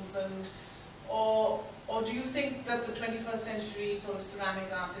forms, and or do you think that the 21st century sort of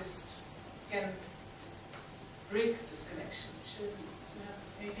ceramic artist can break this connection? Do you have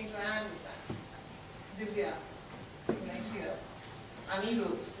anything to add with that? Divya, sitting right here.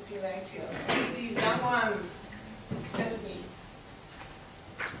 Anirudh, sitting right here. These young ones, tell me.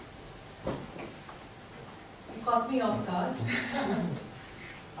 caught me off guard.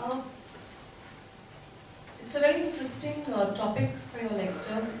 It's a very interesting topic for your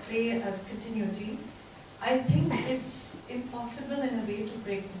lectures, clay as continuity. I think it's impossible in a way to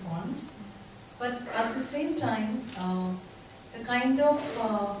break the bond, but at the same time, the kind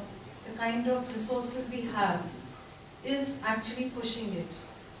of resources we have is actually pushing it.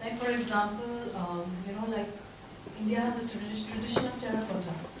 Like for example, like India has a tradition of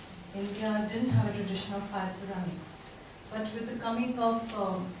terracotta. India didn't have a tradition of fired ceramics. But with the coming of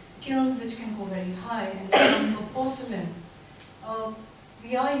kilns which can go very high and the coming of porcelain,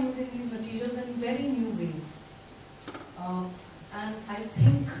 we are using these materials in very new ways. And I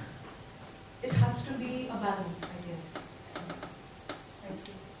think it has to be a balance, I guess. Thank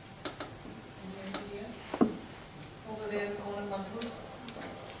you. Anybody here? Over there in the corner, Madhu.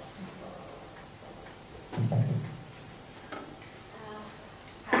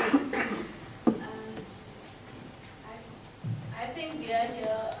 I think we are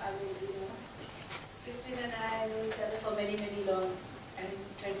here, Kristine and I know each other for many, many long,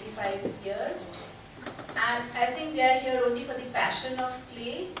 25 years. And I think we are here only for the passion of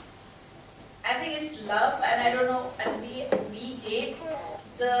clay. I think it's love, and I don't know, and we hate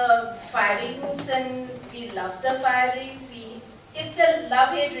the firings and we love the firings. It's a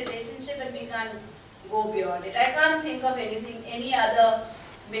love-hate relationship and we can't go beyond it. I can't think of any other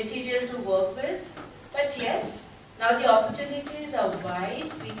material to work with. But yes, now the opportunities are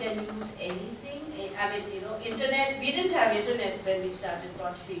wide. We can use anything. Internet, we didn't have internet when we started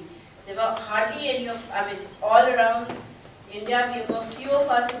pottery. There were hardly any of, all around India, we were few of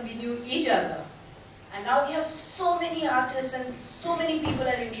us and we knew each other. And now we have so many artists and so many people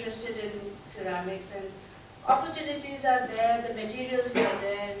are interested in ceramics, and opportunities are there, the materials are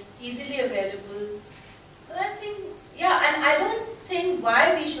there, easily available. So I think, yeah, and I don't think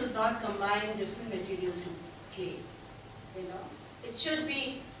why we should not combine different materials to clay. It should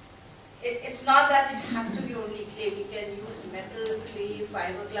be, it's not that it has to be only clay. We can use metal, clay,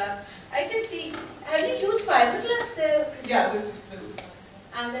 fiberglass. I can see, have you used fiberglass there, Kristine? Yeah, this is.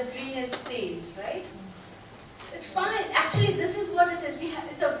 And the green is stained, right? It's fine. Actually, this is what it is.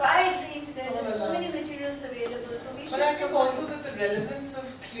 It's a wide range there. There's so many materials available. So we should. But I think also that the relevance of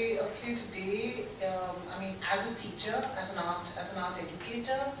clay today, as a teacher, as an art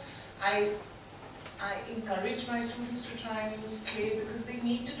educator, I encourage my students to try and use clay because they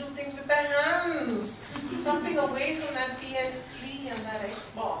need to do things with their hands. Something away from that PS3 and that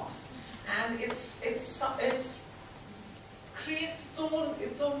Xbox, and it's creates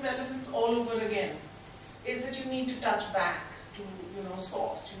its own relevance all over again. Is that you need to touch back to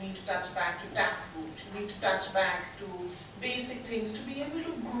source, you need to touch back to taproot, you need to touch back to basic things to be able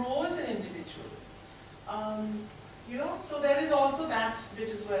to grow as an individual. So there is also that bit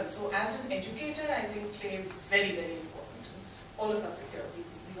as well. So as an educator, I think clay is very, very important. All of us are here,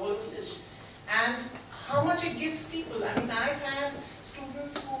 we all teach. And how much it gives people. I've had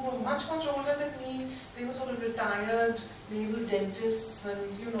students who were much, much older than me. They were sort of retired naval dentists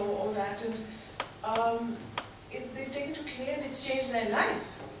and all that. And they've taken to clay and it's changed their life.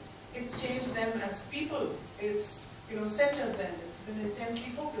 It's changed them as people. It's centered them. It's been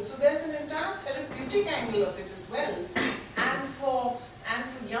intensely focused. So there's an entire therapeutic angle of it as well. And for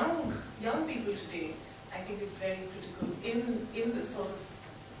young people today, I think it's very critical in the sort of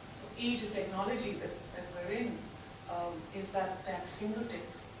age of technology that we're in. Is that fingertip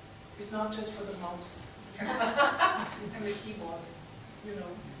is not just for the mouse and the keyboard,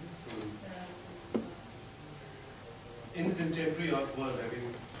 In the contemporary art world,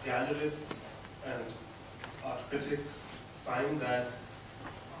 gallerists and art critics find that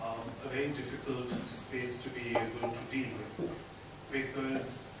a very difficult space to be able to deal with,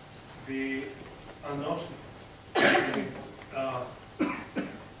 because they are not.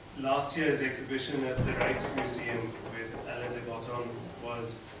 Last year's exhibition at the Rijksmuseum with Alain de Botton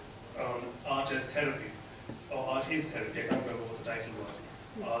was Art as Therapy, or Art is Therapy. I can't remember what the title was.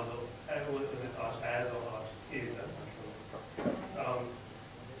 Was it Art as or Art is? I'm not sure.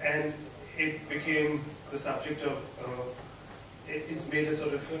 And it became the subject of, it's made a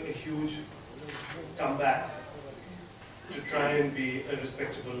sort of a huge comeback to try and be a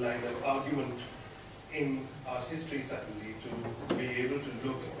respectable line of argument in art history suddenly, to be able to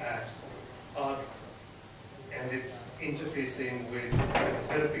look at art and its interfacing with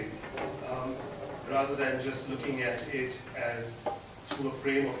psychotherapy, rather than just looking at it as through a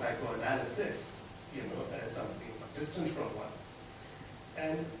frame of psychoanalysis, as something distant from one.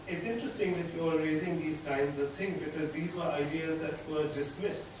 And it's interesting that you're raising these kinds of things, because these were ideas that were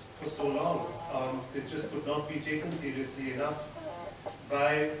dismissed for so long. They just could not be taken seriously enough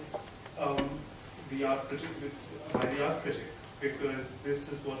by the art critic, by the art critic, because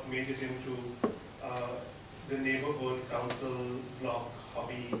this is what made it into the neighborhood council block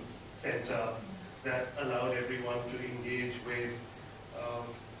hobby center that allowed everyone to engage with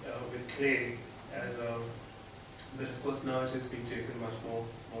clay as a. But of course now it is being taken much more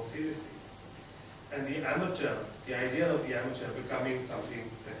seriously. And the amateur, the idea of the amateur becoming something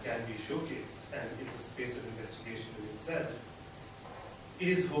that can be showcased and is a space of investigation in itself,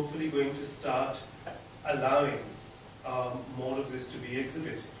 is hopefully going to start allowing more of this to be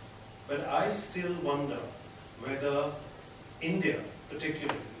exhibited. But I still wonder whether India,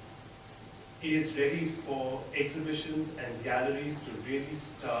 particularly, is ready for exhibitions and galleries to really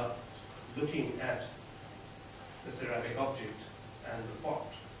start looking at the ceramic object and the pot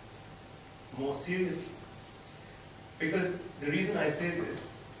more seriously. Because the reason I say this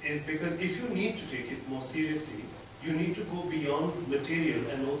is because if you need to take it more seriously, you need to go beyond material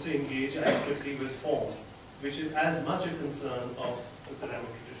and also engage adequately with form, which is as much a concern of the ceramic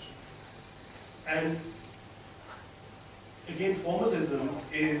tradition. And again, formalism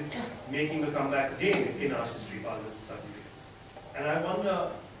is making a comeback again in art history parlance suddenly. And I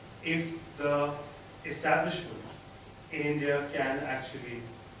wonder if the establishment in India can actually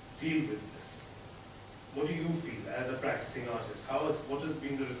deal with this. What do you feel as a practicing artist? What has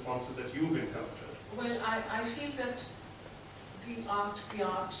been the responses that you've encountered? Well, I feel that the art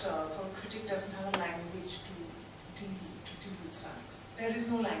sort of critic doesn't have a language to deal with ceramics. There is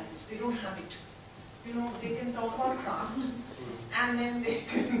no language. They don't have it. You know, they can talk about craft, and then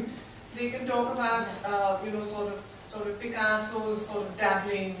they can talk about you know, sort of Picasso's sort of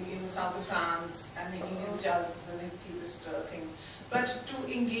dabbling in the south of France and making his jugs and his cubist things. But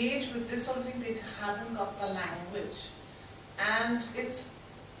to engage with this sort of thing, they haven't got the language. And it's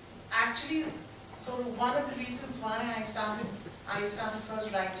actually sort of one of the reasons why I started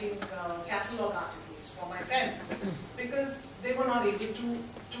first writing catalogue articles for my friends, because they were not able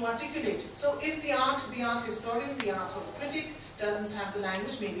to articulate it. So if the art historian, the art sort of critic doesn't have the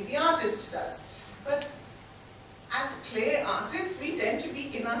language, maybe the artist does. But as clay artists, we tend to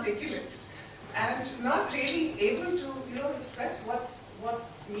be inarticulate and not really able to, you know, express what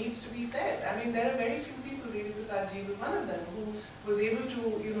needs to be said. I mean, there are very few people, Lili Prasad was one of them, who was able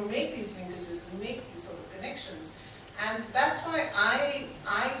to, you know, make these linkages and make these sort of connections. And that's why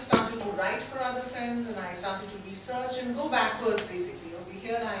I started to write for other friends, and I started to research and go backwards, basically. Okay,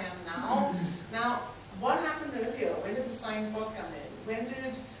 here I am now. Now, what happened earlier? When did the sign pot come in?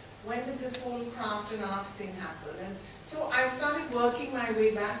 When did this whole craft and art thing happen? And so I've started working my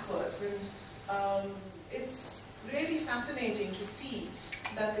way backwards, and it's really fascinating to see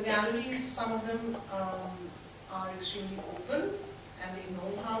that the galleries, some of them are extremely open, and they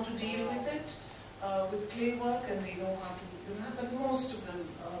know how to deal with it, with clay work, and they know how to do that, but most of them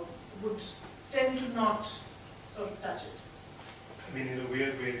would tend to not sort of touch it. I mean, in a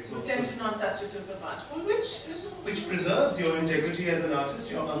weird way, it's also... tend to not touch it in the past, which preserves your integrity as an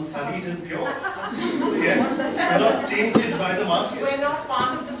artist. You're unsullied and pure. Yes, you're not tainted by the market. We're not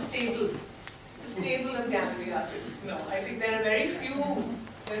part of the stable of gallery artists. No, I think there are very few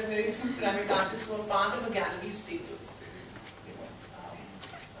ceramic artists who are part of a gallery stable.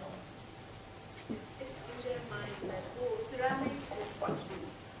 It's in their mind that, oh, ceramic or pottery,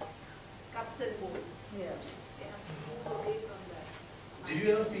 cups and bowls. Yeah. They have to move away from that. Did you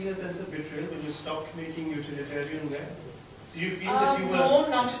ever feel a sense of betrayal when you stopped making utilitarian wear? Do you feel that you were... No,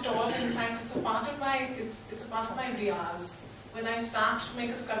 not at all. In fact, it's a part of my riyaz. When I start to make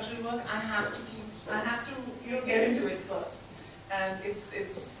a sculptural work, I have to you know, get into it first. And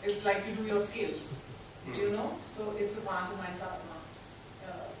it's like you do your scales. Do you know? So it's a part of my sadhana,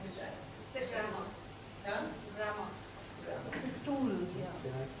 which I... It's a grammar. Yeah? Grammar. Tool, yeah.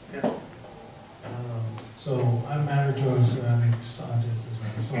 Yes. So I'm married to a ceramics artist as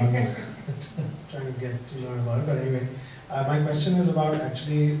well, so I'm trying to get to learn about it. But anyway, my question is about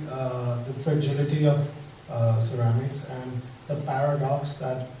actually the fragility of ceramics and the paradox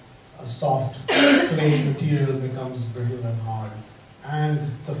that a soft clay material becomes brittle and hard, and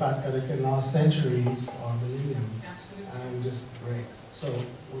the fact that it can last centuries or millennium and just break. So,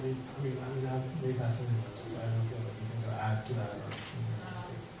 what do you, I mean, I'm very fascinated with it, so I don't know if you have anything to add to that or anything to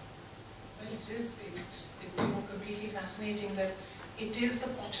say. Well, it's you know, completely fascinating that it is the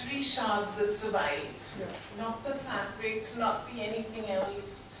pottery shards that survive, not the fabric, not the anything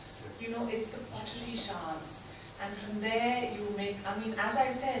else. You know, it's the pottery shards. And from there you make, I mean, as I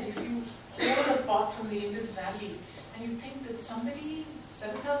said, if you hold a pot from the Indus Valley and you think that somebody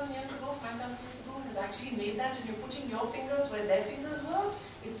 7,000 years ago, 5,000 years ago has actually made that, and you're putting your fingers where their fingers were,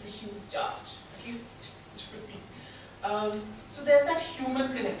 it's a huge charge. At least it should be. So there's that human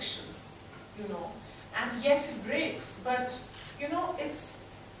connection. you know. And yes, it breaks, but, you know, it's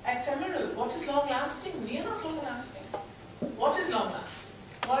ephemeral. What is long-lasting? We are not long-lasting. What is long-lasting?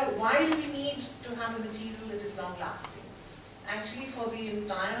 Why do we need to have a material that is long-lasting? Actually, for the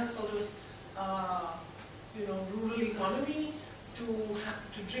entire sort of, you know, rural economy, to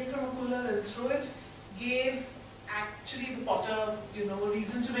drink from a cooler and throw it gave actually the potter, you know, a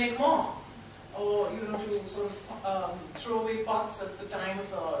reason to make more. Or, you know, to sort of throw away pots at the time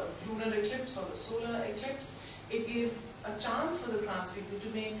of a lunar eclipse or a solar eclipse. It gave a chance for the craftspeople to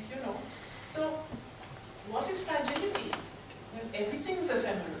make, you know. So, what is fragility? Well, everything is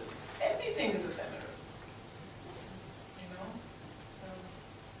ephemeral. Everything is ephemeral. You know? So,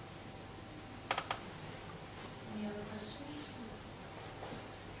 any other questions?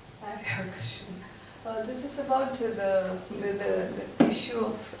 I have a question. This is about the issue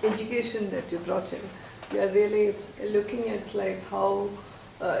of education that you brought in. You are really looking at like how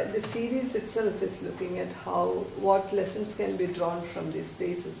the series itself is looking at what lessons can be drawn from these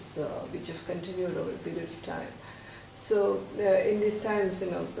spaces which have continued over a period of time. So in these times,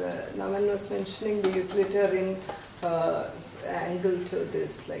 you know, Naman was mentioning the utilitarian angle to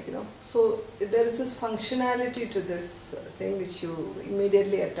this, like, you know. So there is this functionality to this thing which you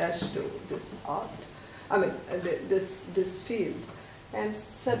immediately attach to this art. I mean, this field, and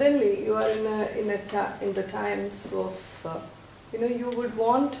suddenly you are in the times of, you know, you would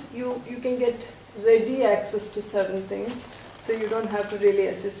want, you can get ready access to certain things, so you don't have to really,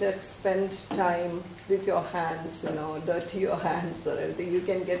 as you said, spend time with your hands, you know, dirty your hands or anything. You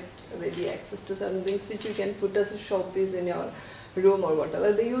can get ready access to certain things which you can put as a showpiece in your room or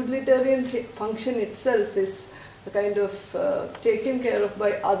whatever. The utilitarian function itself is kind of taken care of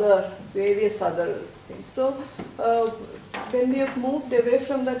by various other things. So when we have moved away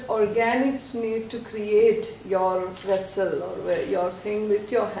from that organic need to create your vessel or your thing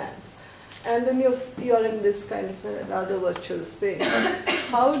with your hands, and then you're in this kind of another virtual space,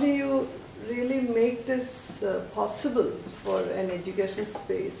 how do you really make this possible for an educational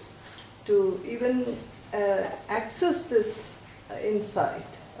space to even access this insight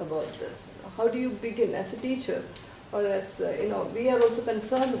about this? How do you begin as a teacher, or as, you know, we are also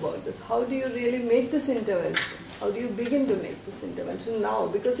concerned about this. How do you really make this intervention? How do you begin to make this intervention now?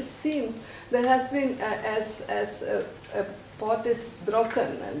 Because it seems there has been, as a pot is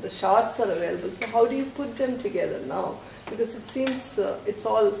broken and the shards are available, so how do you put them together now? Because it seems it's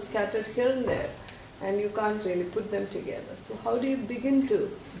all scattered here and there, and you can't really put them together. So how do you begin to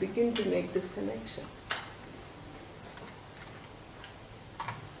make this connection?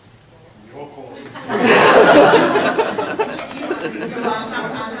 Your call. So I'll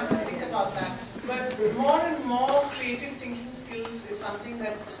have to think about that. But more and more creative thinking skills is something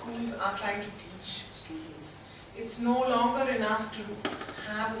that schools are trying to teach students. It's no longer enough to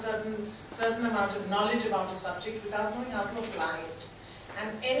have a certain amount of knowledge about a subject without knowing how to apply it. And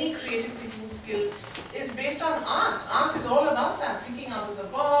any creative thinking skill is based on art. Art is all about that, thinking out of the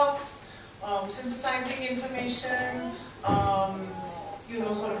box, synthesizing information, you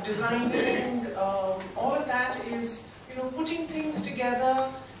know, sort of designing, all of that is, you know, putting things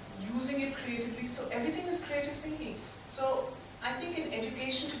together, using it creatively. So everything is creative thinking. So I think in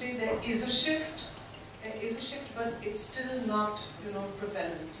education today there is a shift. There is a shift, but it's still not, you know,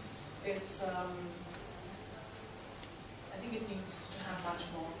 prevalent. It's, I think it needs to have much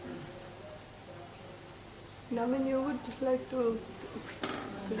more. Naman, you would like to?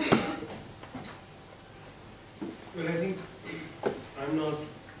 Well, I think I'm not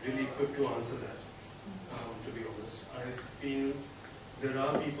really equipped to answer that, to be honest. I feel there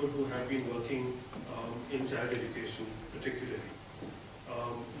are people who have been working in child education particularly.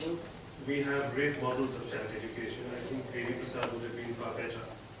 We have great models of child education. I think Lady Prasad would have been far better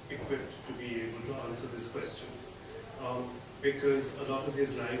equipped to be able to answer this question. Because a lot of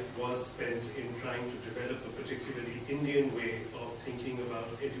his life was spent in trying to develop a particularly Indian way of thinking about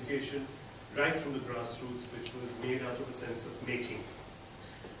education, right from the grassroots, which was made out of a sense of making.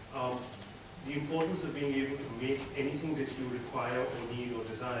 The importance of being able to make anything that you require or need or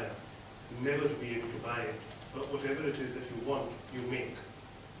desire, never to be able to buy it, but whatever it is that you want, you make,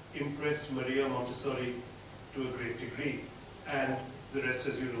 impressed Maria Montessori to a great degree, and the rest,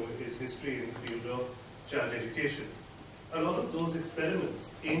 as you know, is history in the field of child education. A lot of those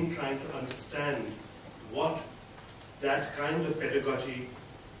experiments in trying to understand what that kind of pedagogy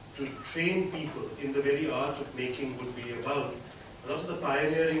to train people in the very art of making would be about, a lot of the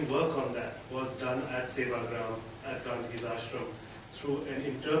pioneering work on that was done at Sevagram, at Gandhi's ashram, through an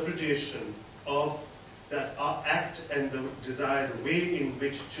interpretation of that act and the desire, the way in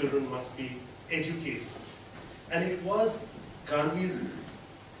which children must be educated. And it was Gandhi's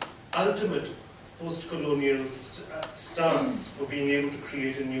ultimate post-colonial stance for being able to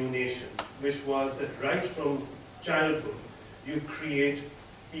create a new nation, which was that right from childhood, you create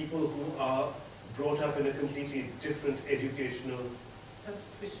people who are brought up in a completely different educational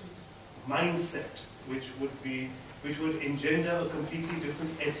mindset, which would engender a completely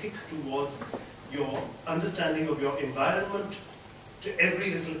different ethic towards your understanding of your environment, to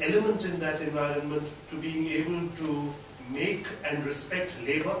every little element in that environment, to being able to make and respect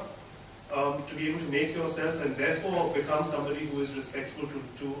labor, to be able to make yourself and therefore become somebody who is respectful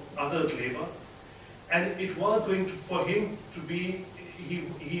to others' labor. And it was going to, for him to be,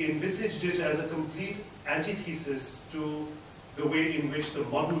 he envisaged it as a complete antithesis to the way in which the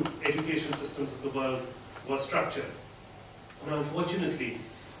modern education systems of the world were structured. Now, unfortunately,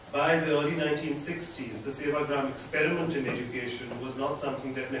 by the early 1960s, the Sevagram experiment in education was not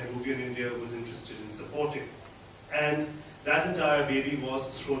something that Nehruvian India was interested in supporting. And that entire baby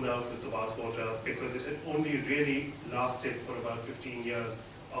was thrown out with the bathwater because it had only really lasted for about 15 years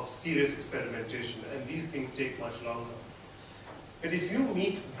of serious experimentation, and these things take much longer. But if you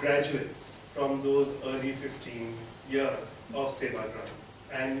meet graduates from those early 15 years of Sevagram,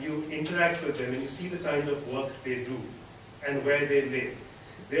 and you interact with them and you see the kind of work they do and where they live,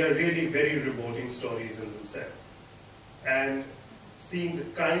 they are really very rewarding stories in themselves. And seeing the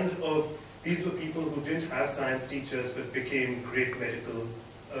kind of, these were people who didn't have science teachers but became great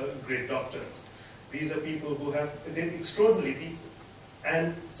great doctors. These are people who have, they're extraordinary people.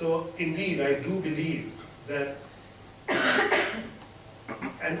 And so indeed, I do believe that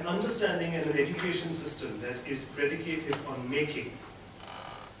an understanding and an education system that is predicated on making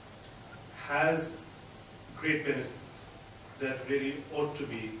has great benefits that really ought to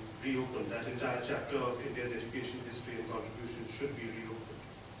be reopened. That entire chapter of India's education history and contribution should be reopened.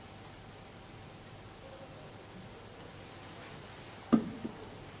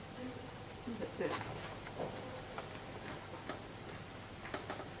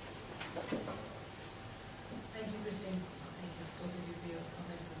 Thank you, Kristine. Thank you totally for your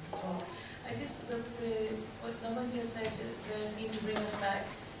comments on the talk. I just, what Naman just said seemed to bring us back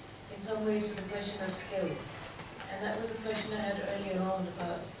in some ways to the question of skill. And that was a question I had earlier on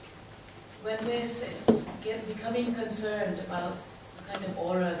about when we're becoming concerned about the kind of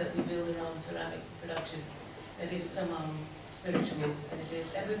aura that we build around ceramic production, that it is somehow spiritual, and it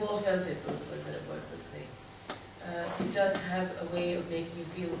is, and we've all felt it, those of us that have worked with clay. It does have a way of making you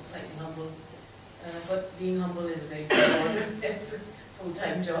feel slightly humble, but being humble is a very good order. It's a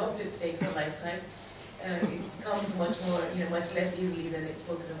full-time job, it takes a lifetime. It comes much more, much less easily than it's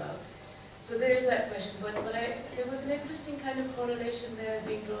spoken about. So there is that question, but there was an interesting kind of correlation there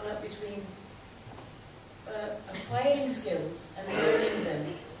being drawn up between acquiring skills and learning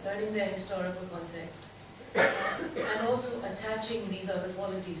them, learning their historical context, and also attaching these other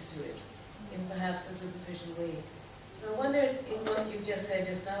qualities to it in perhaps a superficial way. So I wonder in what you just said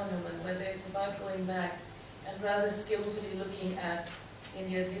just now, Naman, whether it's about going back and rather skillfully looking at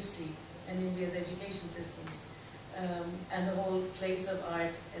India's history and India's education systems, and the whole place of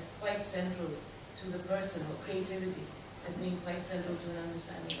art as quite central to the person, or creativity as being quite central to an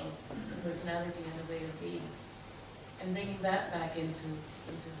understanding of personality and a way of being, and bringing that back into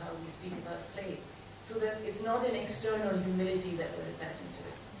how we speak about play, so that it's not an external humility that we're attaching to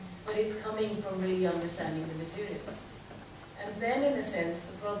it, but it's coming from really understanding the material. And then, in a sense,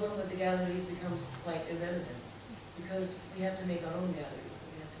 the problem with the galleries becomes quite irrelevant, because we have to make our own galleries, so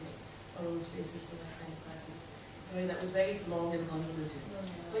we have to make our own spaces for that kind of practice. Sorry, that was very long and convoluted.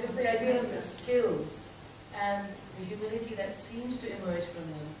 But it's the idea of the skills and the humility that seems to emerge from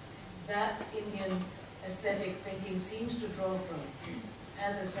them, that Indian aesthetic thinking seems to draw from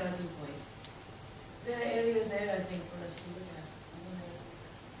as a starting point. There are areas there, I think, for us to look at. I wonder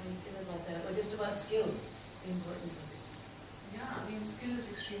how you feel about that, or just about skill, the importance of it. Yeah, I mean, skill is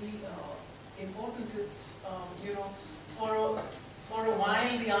extremely important. It's, for a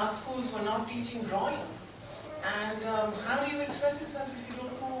while, the art schools were not teaching drawing. And how do you express yourself if you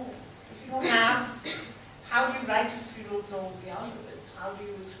don't know, if you don't have, how do you write if you don't know the alphabet? How do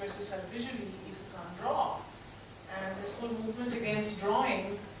you express yourself visually if you can't draw? And this whole movement against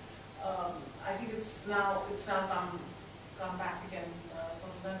drawing, I think it's now come back again.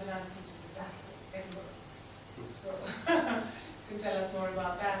 From London Art teaches it everywhere. So you can tell us more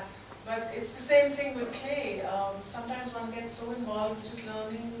about that. But it's the same thing with clay. Sometimes one gets so involved just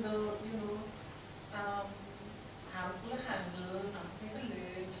learning the, how to pull a handle, how to make a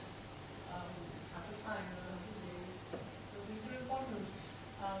lid, how to fire, how to base. So these are important.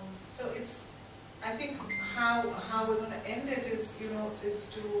 So it's, I think how we're going to end it is, is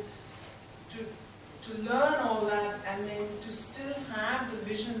to learn all that and then to still have the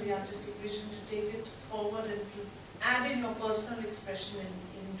vision vision, the artistic vision, to take it forward and to add in your personal expression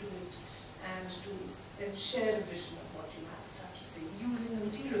into it, and to then share a vision of what you have to say using the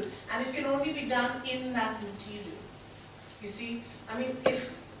material. And it can only be done in that material. You see, I mean,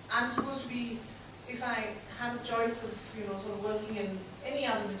 if I'm supposed to be, if I have a choice of, you know, sort of working in any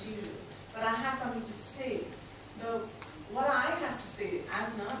other material, but I have something to say, what I have to say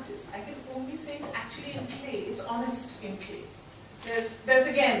as an artist, I can only say it actually in clay. It's honest in clay. There's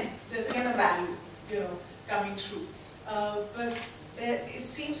again a value, you know, coming through. But it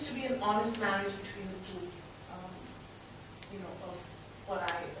seems to be an honest marriage between the two, you know, of what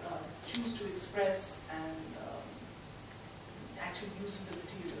I choose to express and actual use of the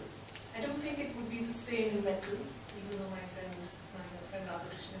material. I don't think it would be the same in metal, even though my friend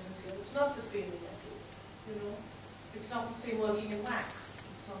Radhakrishnan is here. It's not the same in metal, you know. It's not the same working in wax.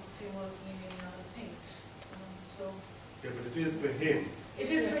 It's not the same working in any other thing. So. Yeah, but it is for him.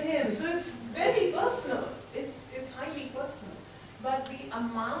 It is for him. So it's very personal. It's highly personal. But the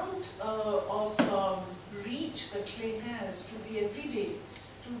amount of reach that clay has to the everyday,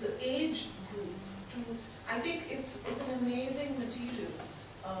 to the age group, I think it's an amazing material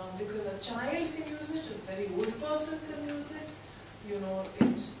because a child can use it, a very old person can use it. You know,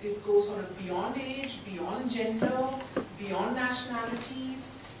 it goes sort of beyond age, beyond gender, beyond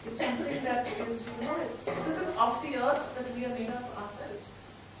nationalities. It's something that is, you know, because it's of the earth that we are made of ourselves.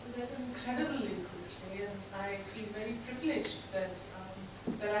 So there's an incredible link with clay, and I feel very privileged that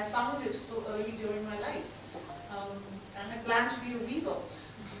I found it so early during my life. And I plan to be a weaver,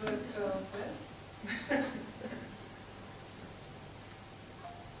 but well.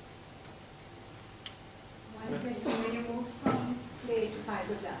 One question: when you move from clay to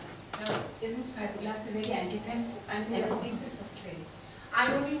fiberglass, isn't fiberglass the very antithesis of clay?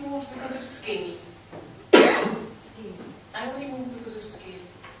 I only moved because of scale. Scale. I only moved because of scale.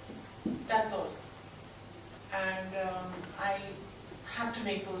 That's all. And I had to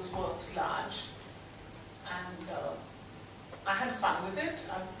make those works large. And I had fun with it.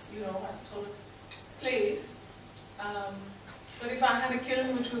 You know, I sort of played. But if I had a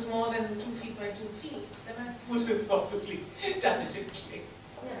kiln which was more than 2 feet by 2 feet, then I would have possibly done it in clay.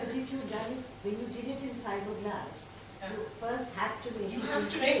 Yeah, but if you done it, when you did it in fiberglass, you first had to make it. You have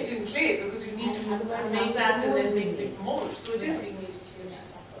to make it in clay because you need to make that and then make the mold. So it is being made in clay, it's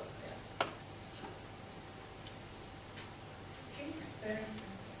just not perfect. Yeah. Okay, if there are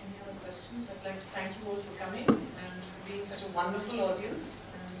any other questions, I'd like to thank you all for coming and being such a wonderful audience.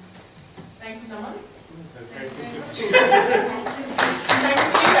 And thank you, Naman. Thank you,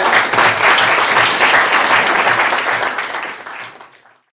 Thank you.